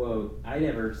 quote unquote, I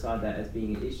never saw that as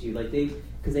being an issue. Like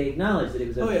because they acknowledged that it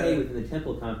was Oh, okay yeah. within the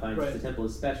temple confines. Right. The temple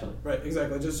is special. Right,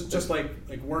 exactly. Just like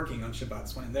working on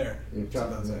Shabbat's fine there. You So chop-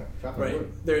 that's yeah, it. chop it Right.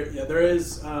 wood. There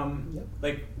is Yep.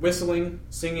 like whistling,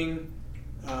 singing,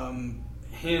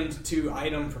 hand to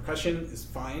item percussion is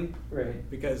fine Right.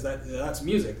 because that's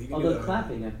music. You can do Although that.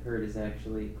 clapping, I've heard, is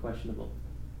actually questionable.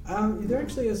 There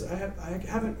actually is. I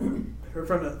haven't heard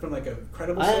from like a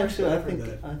credible source. but I've heard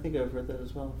that. I think I've heard that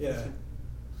as well. Yeah.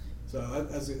 So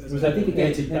as Was I that think the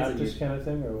again, it depends on anti-Baptist your- kind of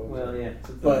thing, or what was Well, it? yeah.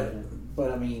 something But like that.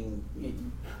 but I mean,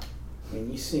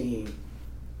 you see.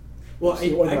 well, you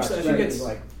see what about actually, I think singing, it's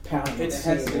like pounding. It's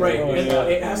the table. right. Oh, It, yeah.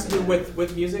 it has to do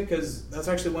with music because that's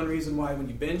actually one reason why when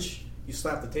you bench, you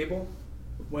slap the table.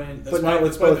 That's But why, not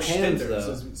with that's why both the hands, Stender though,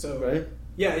 says- so right?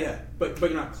 Yeah, but you're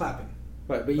not clapping.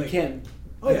 Right, but you Like- can't.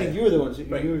 Oh, I yeah. think you were the ones.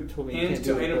 Right. You told me you Hand can't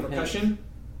to do it item with both percussion. hands.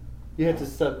 You had to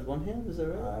start with one hand. Is that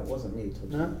right? It wasn't me. Till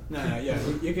No? No, yeah,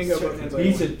 you can go both hands. like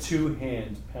He's one. a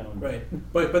 2-hand pounder.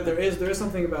 Right, but there is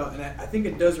something about, and I think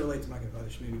it does relate to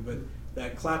Makavadish maybe, but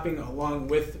that clapping along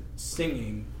with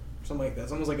singing, something like that,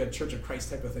 it's almost like a Church of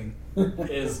Christ type of thing,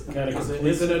 is Kinda is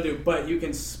completes an it. ado. But you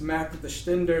can smack the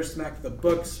Stender, smack the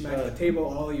book, smack the table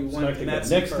all you want, Smack the and guy that's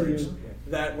next to encouraged. you.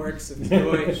 That works if you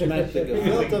enjoy. Smack the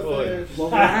gefilte fish. Well,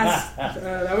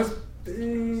 that was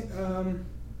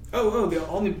the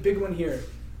only big one here,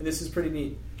 and this is pretty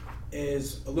neat,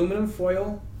 is aluminum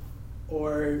foil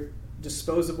or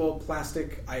disposable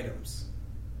plastic items.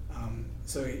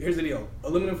 So here's the deal: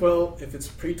 aluminum foil, if it's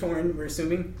pre-torn, we're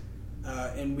assuming,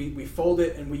 and we fold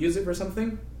it and we use it for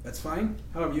something, that's fine.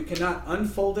 However, you cannot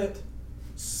unfold it,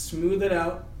 smooth it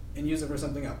out, and use it for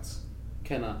something else.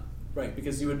 Cannot. Right,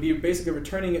 because you would be basically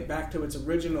returning it back to its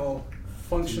original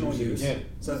functional To use it use. again.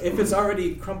 So if it's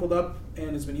already crumpled up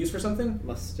and has been used for something,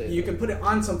 Must stay you there. can put it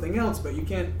on something else, but you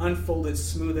can't unfold it,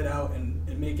 smooth it out, and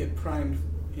make it primed,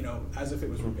 as if it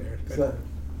was repaired. So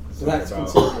that's About-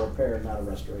 considered a repair, not a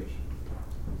restoration.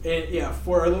 And, yeah,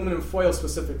 for aluminum foil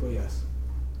specifically, yes.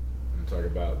 I'm talking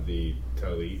about the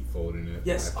talit, folding it.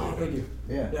 Yes. after Oh, you're thank done.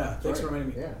 you. Yeah. Yeah, thanks for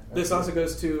reminding me. Yeah, This absolutely.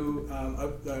 also goes to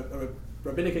a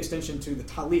rabbinic extension to the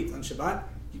talit on Shabbat.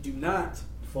 You do not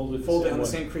Fold it, fold it on the way.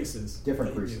 same creases.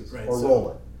 Different that you do, creases. right, Or so- roll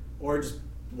it. Or just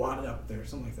wad it up there,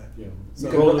 something like that. Yeah. So-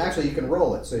 You Roll can, it. actually, you can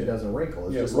roll it so it doesn't wrinkle.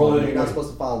 It's Yeah, just roll it you're not anyway. supposed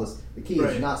to follow this. The key is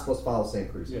Right. you're not supposed to follow the same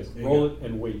creases. Yes, There you roll go. it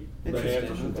and wait. Then Interesting.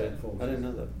 after Okay. Shabbat, fold I it. didn't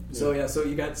know that. So yeah, so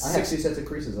you got I have 2 six. sets of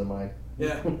creases on mine.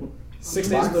 Yeah, 6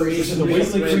 My days of the week. creases The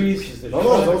weekly Right. crease. No,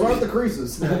 no, those aren't the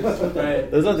creases. Right.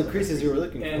 Those are the creases you were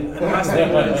looking And for. the last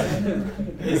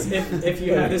thing is if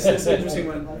you have this is an interesting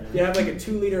one. You have like a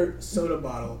 2-liter soda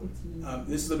bottle.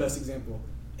 This is the best example.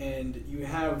 And you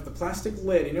have the plastic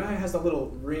lid. You know how it has that little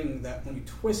ring that when you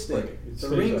twist it, Right. It the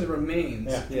stays ring up.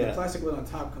 remains, Yeah. and Yeah. the plastic lid on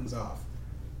top comes off.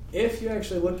 If you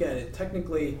actually look at it,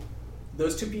 technically,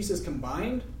 those two pieces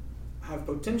combined have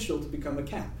potential to become a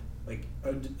cap, like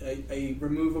a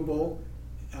removable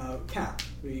cap.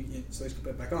 So you can put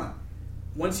it back on.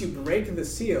 Once you break the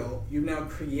seal, you've now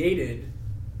created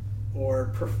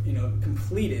or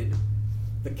completed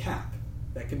the cap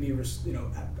that can be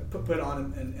put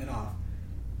on and off.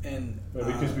 And Right,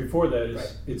 because before that,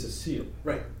 right. it's a seal.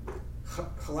 right,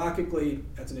 halakhically,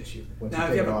 that's an issue. Once Now,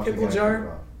 you if you take have it a off, you pickle gotta take it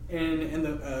jar off.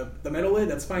 and the metal lid,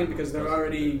 that's fine because they're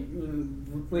already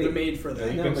Wait. they're made for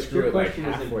that. You No, can but screw your it, like, question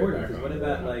is halfway important back because on what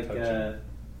there about and not touch it.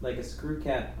 like a screw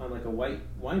cap on like a white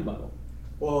wine bottle?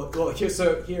 Well,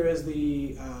 here is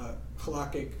the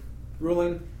halakhic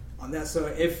ruling on that. So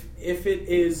if it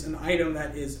is an item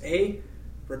that is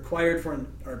required for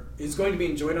or is going to be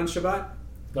enjoyed on Shabbat,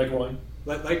 Like wine.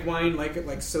 like wine,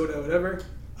 like soda, whatever,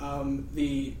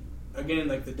 the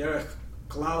derech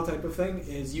kalal type of thing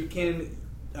is you can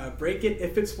break it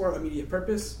if it's for immediate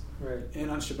purpose Right.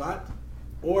 and on Shabbat,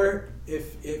 or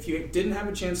if you didn't have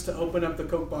a chance to open up the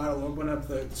Coke bottle or open up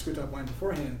the screw top wine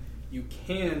beforehand, you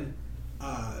can.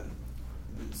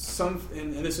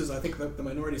 And this is I think the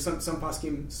minority. Some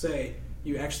poskim say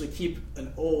you actually keep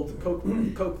an old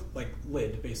Coke like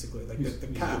lid, basically like the Use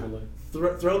cap. the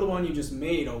lid. Throw the one you just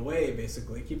made away,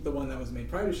 basically. Keep the one that was made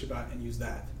prior to Shabbat and use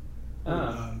that.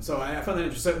 So I found that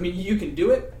interesting. So, I mean, you can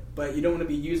do it, but you don't want to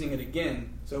be using it again.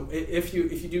 So if you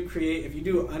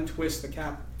do untwist the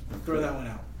cap, throw that one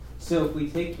out. So if we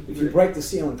take If you break the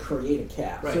seal and create a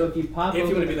cap, Right. so if you pop If you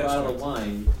open wanna be a that bottle of strict.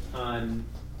 wine on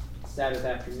Sabbath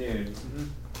afternoon,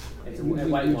 it's a you, white you're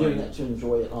wine doing that to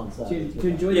enjoy it on Saturday. to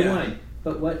enjoy Yeah. the wine.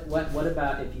 But what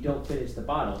about if you don't finish the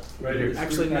bottle? Right Put here. the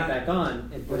Actually screw cap not- back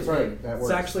on and put That's it right. in. That It's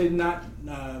works. actually not.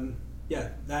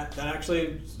 That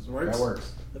actually works. That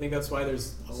works. I think that's why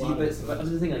there's a So lot but of. I'm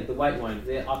just thinking like the white wine.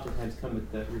 They oftentimes come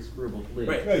with the rescrewable lid.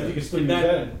 Right. Right, you can still use That-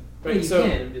 that. Yeah, Right. you So.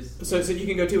 can. I'm just, So you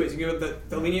can go 2 ways. You can go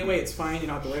the lenient way, it's fine, you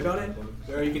don't have to worry about it.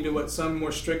 Or you can do what some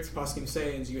more strict poskim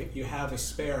say, is you have a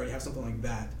spare, you have something like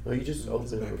that. No, you just open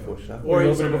it before Shabbat. Or you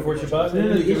you open it before Shabbat. no, then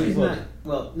the you can issue's close not. it.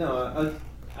 Well, no,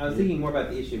 I was thinking more about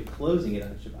the issue of closing it on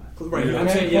Shabbat. Right, You I'm can't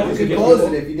saying, yeah. close You it can if close you-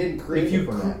 it if you didn't create If it you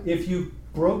from that. if you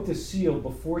broke the seal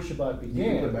before Shabbat You can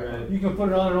began, put it back on. you can put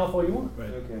it on and off all you want. Right.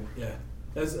 Okay. Yeah.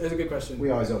 That's a good question.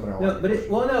 We always open our No, wine but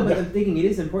before but Yeah. I'm thinking it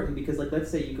is important because, like, let's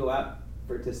say you go out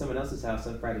to someone else's house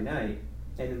on Friday night,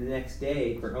 and then the next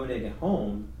day for Oneg at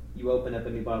home, you open up a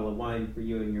new bottle of wine for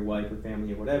you and your wife or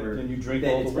family or whatever. And you drink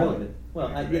then all it's the wine. relevant. Well,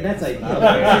 that's ideal. Okay.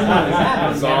 That's not what's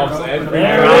happening. Solves Now, every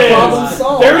There problem. it is. Problem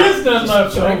solved. There is none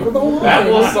left. Drink with the wine. That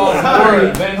will solve Sorry,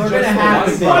 more than we're just gonna the have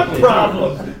one to- problem.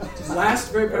 What problem?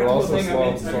 Last very It will practical also thing I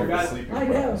solve the forgot sleeping I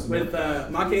know. problems. with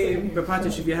Make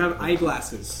Bepatich, if you have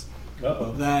eyeglasses,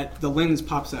 Uh-oh. that the lens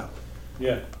pops out.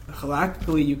 Yeah.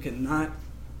 Halachically, you cannot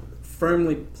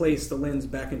firmly place the lens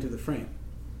back into the frame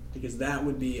because that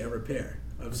would be a repair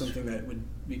of something that would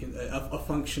be a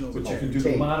functional But you repair. can do the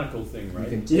Tape. monocle thing, You right?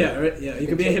 can tape- Yeah, right. Yeah, you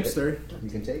can be a tape it. hipster. You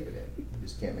can tape it in. You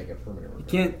just can't make a permanent You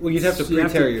repair. can't. Well, you'd have to you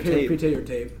pre-tear your tape. Pre-tear your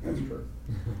tape. That's true.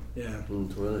 Yeah.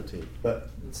 Toilet tape. But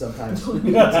sometimes don't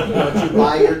you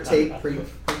buy your tape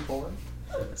pre-torn?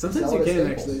 Sometimes Sell you it as can staples.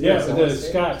 actually. Yeah, So but the it's-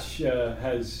 Scotch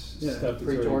has Yeah. stuff that's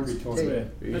Pre-torn already pre-torn. tape.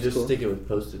 Yeah. You That's just cool. stick it with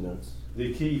Post-it notes.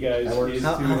 The key, guys, That works. is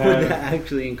How to would have that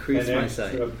actually increase an my extra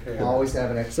sight? pair. Always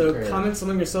have an extra So pair. comments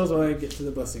among yourselves while I get to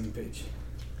the blessing page.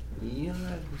 Yeah.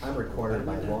 I'm recorded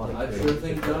by law. I sure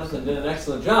think Jonathan did an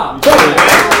excellent job.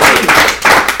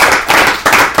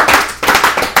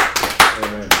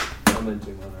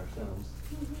 Commenting on ourselves.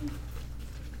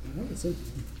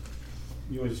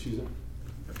 You want to choose it?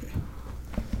 Okay.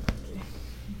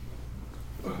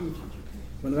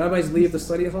 When the rabbis leave the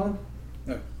study hall,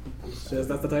 so is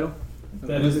that the title?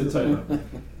 That is the title.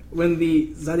 When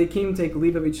the Tzaddikim take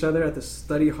leave of each other at the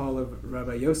study hall of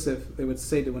Rabbi Yosef, they would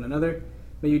say to one another,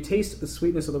 "May you taste the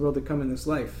sweetness of the world to come in this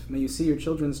life. May you see your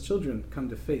children's children come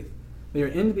to faith. May your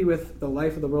end be with the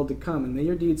life of the world to come, and may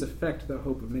your deeds affect the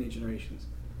hope of many generations.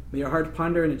 May your heart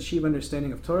ponder and achieve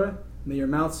understanding of Torah. May your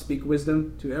mouth speak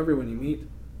wisdom to everyone you meet.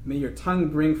 May your tongue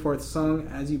bring forth song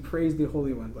as you praise the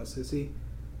Holy One, blessed is He.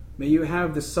 May you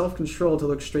have the self-control to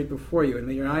look straight before you, and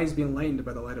may your eyes be enlightened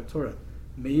by the light of Torah.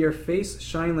 May your face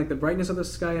shine like the brightness of the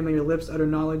sky, and may your lips utter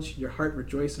knowledge, your heart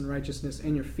rejoice in righteousness,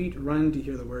 and your feet run to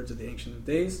hear the words of the Ancient of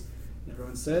Days." And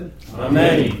everyone said,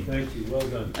 Amen. Thank you. Well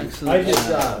done. Excellent. I just,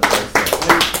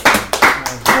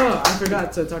 I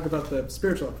forgot to talk about the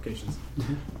spiritual applications.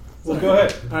 well, go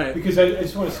ahead. All right. Because I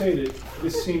just want to say that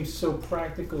this seems so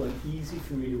practical and easy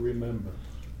for me to remember.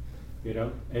 You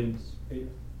know, and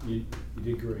you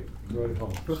did great. You brought it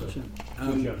home. So,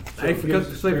 good job. So I give us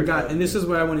the completely forgot, and this is spirit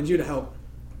where I wanted you to help.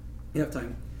 You have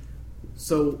time.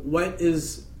 So, what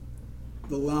is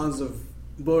the laws of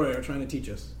Boreh are trying to teach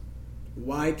us?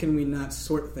 Why can we not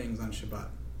sort things on Shabbat?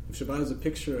 If Shabbat is a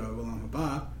picture of Olam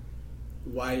Haba,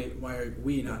 why are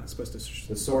we not supposed to?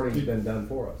 The sorting's been done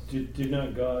for us. Did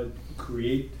not God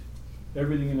create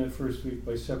everything in that first week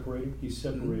by separating? He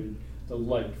separated the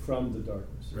light from the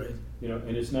darkness. Right. You know,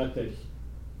 and it's not that,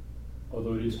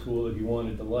 although it is cool that he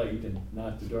wanted the light and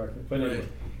not the darkness. But anyway,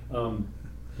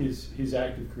 his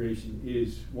act of creation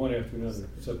is one after another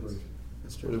separation.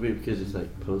 That's Would it be because it's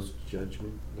like post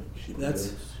judgment?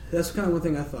 That's kind of one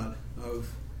thing I thought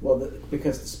of. Well,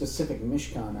 because the specific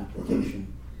Mishkan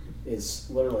application is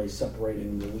literally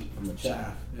separating the wheat from the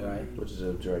chaff, Yeah. right? Which is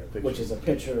a direct picture. Which is a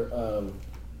picture of,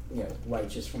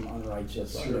 righteous from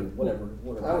unrighteous, Sure. or whatever I was- you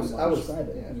want to I was- describe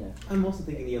it. yeah. Yeah. I'm also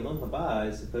thinking the Olam Haba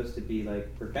is supposed to be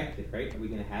like perfected, right? Are we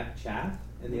going to have chaff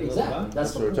in the Olam Exactly. Haba?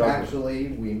 That's what the we're point. Actually,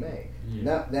 we may.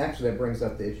 Yeah. Actually, that brings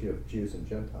up the issue of Jews and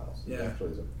Gentiles. Yeah.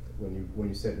 Actually, when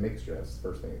you said mixture, that's the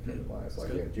first thing that came to mind. It's like,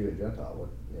 That's good. Jew and Gentile. What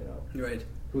You're right.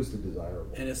 who's the desirable?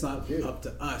 And it's not Jew. up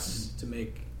to us to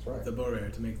make That's right. the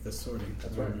Boreh, to make the sorting.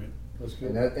 That's right. That's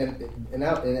good. And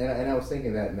I was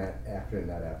thinking that in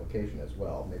that application as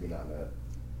well. Maybe not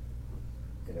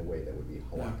in a way that would be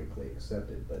halakhically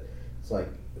accepted, but it's like,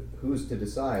 who's to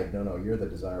decide? No, you're the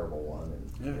desirable one,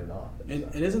 and you're not. The And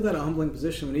desirable. isn't that a humbling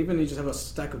position when even you just have a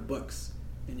stack of books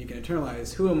and you can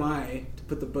internalize, who am I to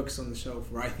put the books on the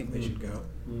shelf where I think they should go?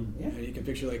 Yeah. And you can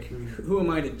picture, like, who am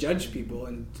I to judge people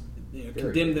and Very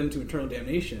condemn good. them to eternal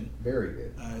damnation? Very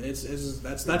good.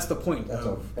 That's the point. That's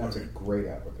of a Boreh. great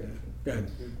application.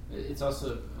 Good. It's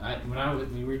also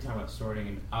when we were talking about sorting,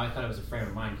 and I thought it was a frame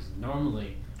of mind because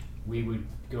normally we would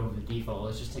go with the default.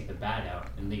 Let's just take the bad out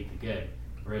and leave the good.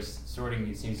 Whereas sorting,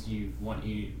 it seems to want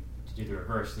you to do the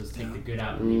reverse. Let's take the good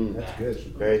out and leave the That's bad. good.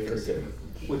 Very good.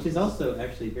 Which is also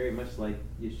actually very much like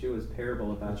Yeshua's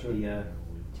parable about That's right. the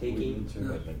taking.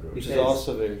 Which is Because-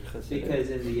 also very Because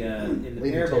in the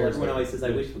Leave parable, chairs everyone there. always says, "I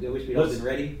wish we'd all been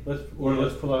ready." Let's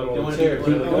pull out all Don't the wanna chairs.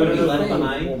 be- The don't wanna be only left thing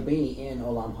behind. will be in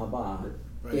Olam Haba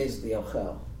Right. is the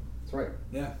Ochel. That's right.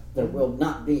 Yeah. There will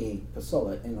not be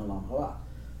Pasola in Olam Haba.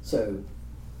 So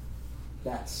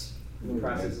that's The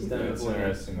process is done It's before.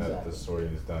 interesting that Exactly. the sorting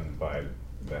is done by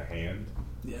the hand,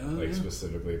 Yeah. like yeah.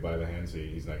 specifically by the hand. So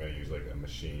he's not going to use like a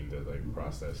machine to like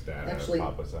process data Actually- and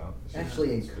pop us out. It's just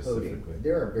Actually, in coding, specifically.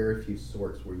 there are very few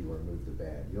sorts where you remove the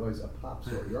bad. You always a pop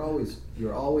sort. You're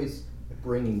always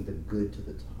bringing the good to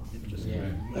the top.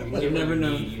 Yeah. You've never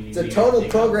known. It's a total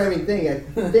programming thing at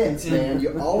Vince, man.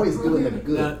 You're always doing the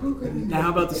good. Now,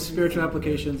 how about the spiritual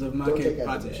applications of Don't Makeh take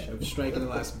out the Patish, bad. of striking the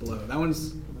last blow? That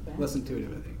one's less intuitive,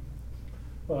 I think.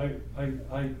 Well,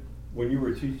 I when you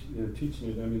were teaching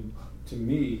it, I mean, to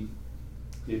me,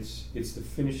 it's the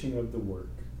finishing of the work,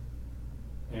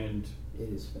 and it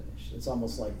is finished. It's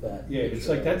almost like that. yeah, it's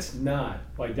like that's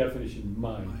not by definition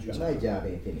my job. My job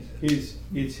ain't finished.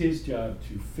 It's his job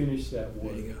to finish that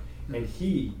work, There you go.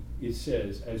 and it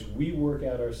says, as we work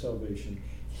out our salvation,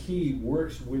 he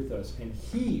works with us, and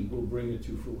he will bring it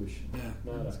to fruition, Yeah,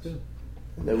 not that's us. good.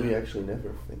 And then we actually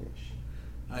never finish.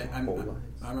 I'm Whole lives.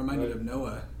 reminded Right. of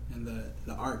Noah and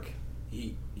the ark.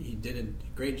 he did a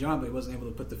great job, but he wasn't able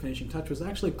to put the finishing touch. Was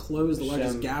actually close the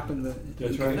largest Shem. gap in the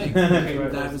That's thing. right. That's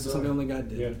right. That was something only God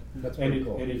did. Yeah. That's And pretty it,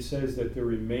 cool. and it says that there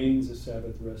remains a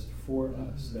Sabbath rest for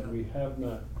us that Yeah. we have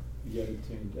not yet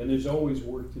attained. And there's always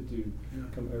work to do Yeah.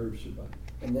 come Erev Shabbat.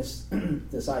 And this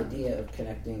this idea of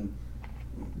connecting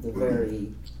the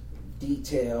very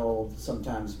detailed,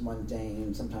 sometimes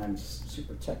mundane, sometimes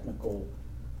super technical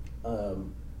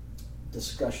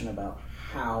discussion about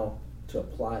how to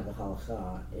apply the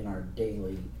halakha in our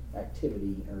daily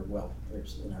activity, or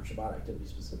in our Shabbat activity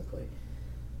specifically.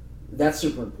 That's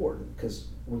super important because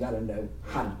we got to know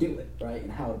how to do it, right, and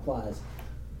how it applies.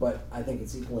 But I think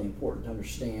it's equally important to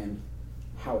understand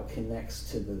how it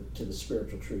connects to the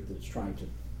spiritual truth that it's trying to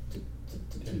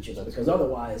teach us. Because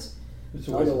otherwise, It's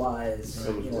a waste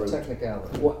of-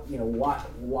 Technicality.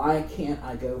 why can't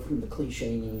I go from the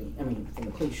cliche? I mean, from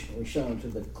the cliche Rishon to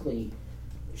the kli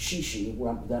shishi,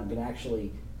 where I'm going to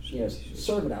actually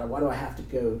serve it out. Why do I have to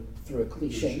go through a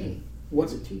cliche?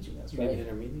 What's it teaching us? You Right? need an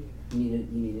intermediary. You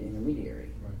need an intermediary.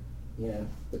 Right.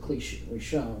 The cliche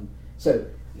Rishon. So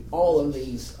all of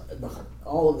these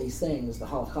things, the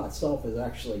halakha itself is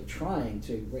actually trying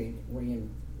to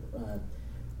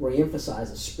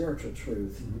re-emphasize a spiritual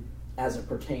truth as it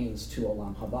pertains to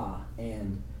Olam Haba,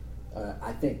 and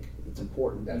I think it's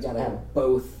important. That's You got to cool. have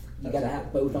both. You got to That's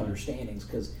have cool. both understandings,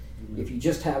 because if you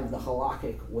just have the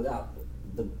halakhic without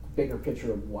the bigger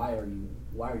picture of why are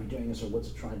you doing this, or what's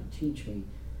it trying to teach me,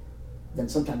 then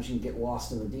sometimes you can get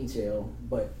lost in the detail.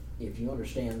 But if you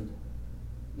understand,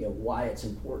 why it's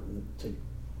important to,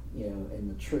 and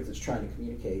the truth it's trying to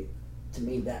communicate, to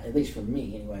me, that, at least for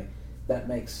me anyway, that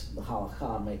makes the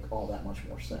halakha make all that much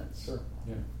more sense. Sure.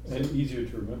 Yeah. And easier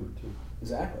to remember, too.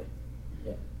 Exactly.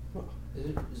 Yeah.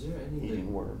 Is there any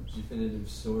Eating worms. definitive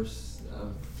source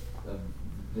of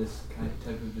this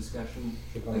type of discussion?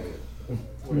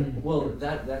 Well,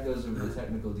 that goes over the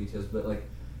technical details, but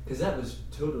because that was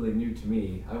totally new to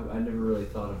me. I never really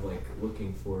thought of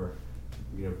looking for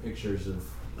pictures of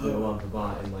Olam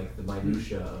Haba and the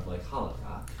minutia of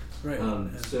halakha. Right.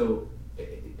 So,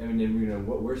 I mean,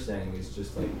 what we're saying is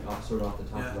just sort of off the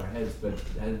top of our heads. But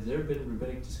has there been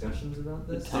rabbinic discussions about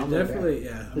this? Definitely,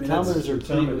 yeah. The Talmuds are pretty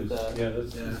Talmud with is, that.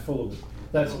 yeah, it's full of it.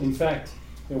 That's, in fact,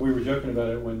 we were joking about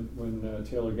it when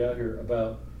Taylor got here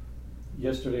about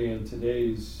yesterday and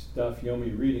today's Daf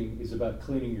Yomi reading is about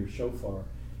cleaning your shofar.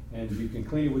 And you can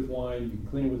clean it with wine, you can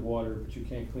clean it with water, but you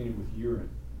can't clean it with urine.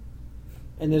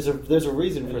 And there's a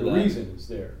reason And for the that. reason is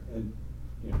there. And,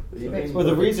 It makes Well,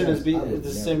 the perfect reason is sense. I would the never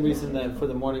same do reason that. that for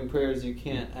the morning prayers you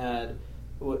can't add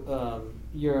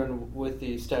urine with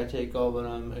the styrtate,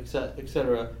 galbanum,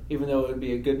 etc. Even though it would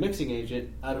be a good mixing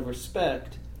agent, out of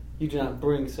respect, you do not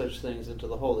bring such things into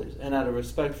the holies. And out of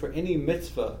respect for any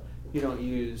mitzvah, you don't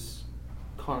use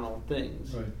carnal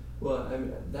things. right. Well, I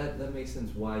mean, that makes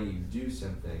sense why you do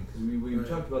something, because we Right.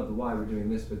 talked about the why we're doing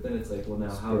this, but then it's well, now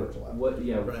how Spiritual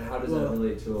Right. how does Well, that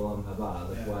relate to Olam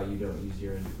Haba? yeah. Why you don't use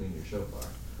urine to clean your shofar?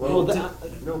 Well,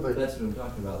 No, but that's what I'm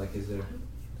talking about. Is there?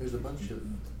 There's a bunch of,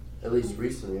 at least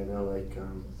recently, I know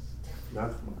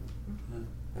Nachman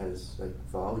has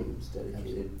volumes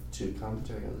dedicated to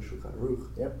commentary on the Shulchan Aruch.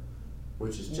 Yep.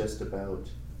 Which is just about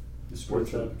The what's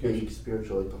spiritual a application. big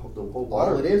spiritual, the whole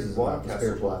All it is about the Watercastle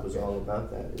spiritual book was all application.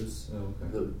 about that. It was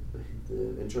Oh, okay.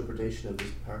 the interpretation of this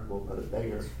parable about a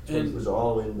beggar. And- was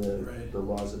all in Right. the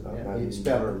laws about Yeah, valuing he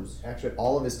spent, terms. actually,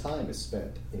 all of his time is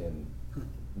spent in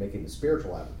making the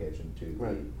spiritual application to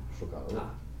Right. the Shulchan Aruch.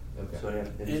 Okay. So yeah,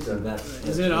 And- it's So that's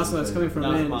Isn't it awesome that's coming from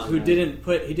a man Nachman, who yeah.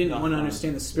 he didn't want to Nachman.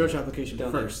 understand the spiritual application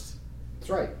Don't first. That's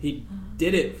right. He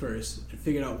did it first and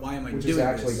figured out why am I Which doing is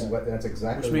actually this. that's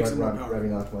exactly Which makes what it more Rabbi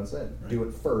powerful. Nachman said. Right. Do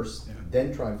it first, Yeah.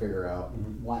 then try and figure out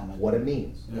Why am I what doing it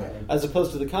means. Yeah. As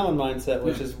opposed to the common mindset,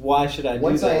 which Yeah. is why should I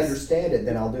Once do this? I understand it,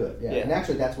 then I'll do it. Yeah. Yeah. And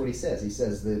actually, that's what he says. He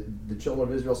says the children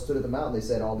of Israel stood at the mountain. They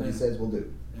said all that he Yeah. says we'll do.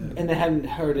 Yeah. And they hadn't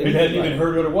heard They it. hadn't even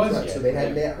heard what it was Right, yet. so they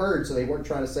hadn't yet heard, so they weren't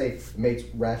trying to say it makes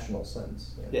rational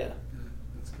sense. Yeah.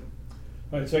 That's cool.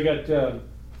 All right, so I got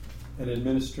an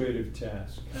administrative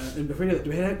task. And before do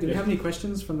we have any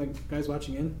questions from the guys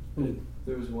watching in?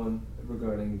 There was one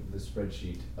regarding the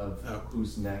spreadsheet of Oh.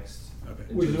 who's next. Okay.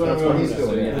 in Which is terms what of- I'm That's what he's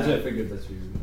so, doing, yeah, yeah. I figured that's what you were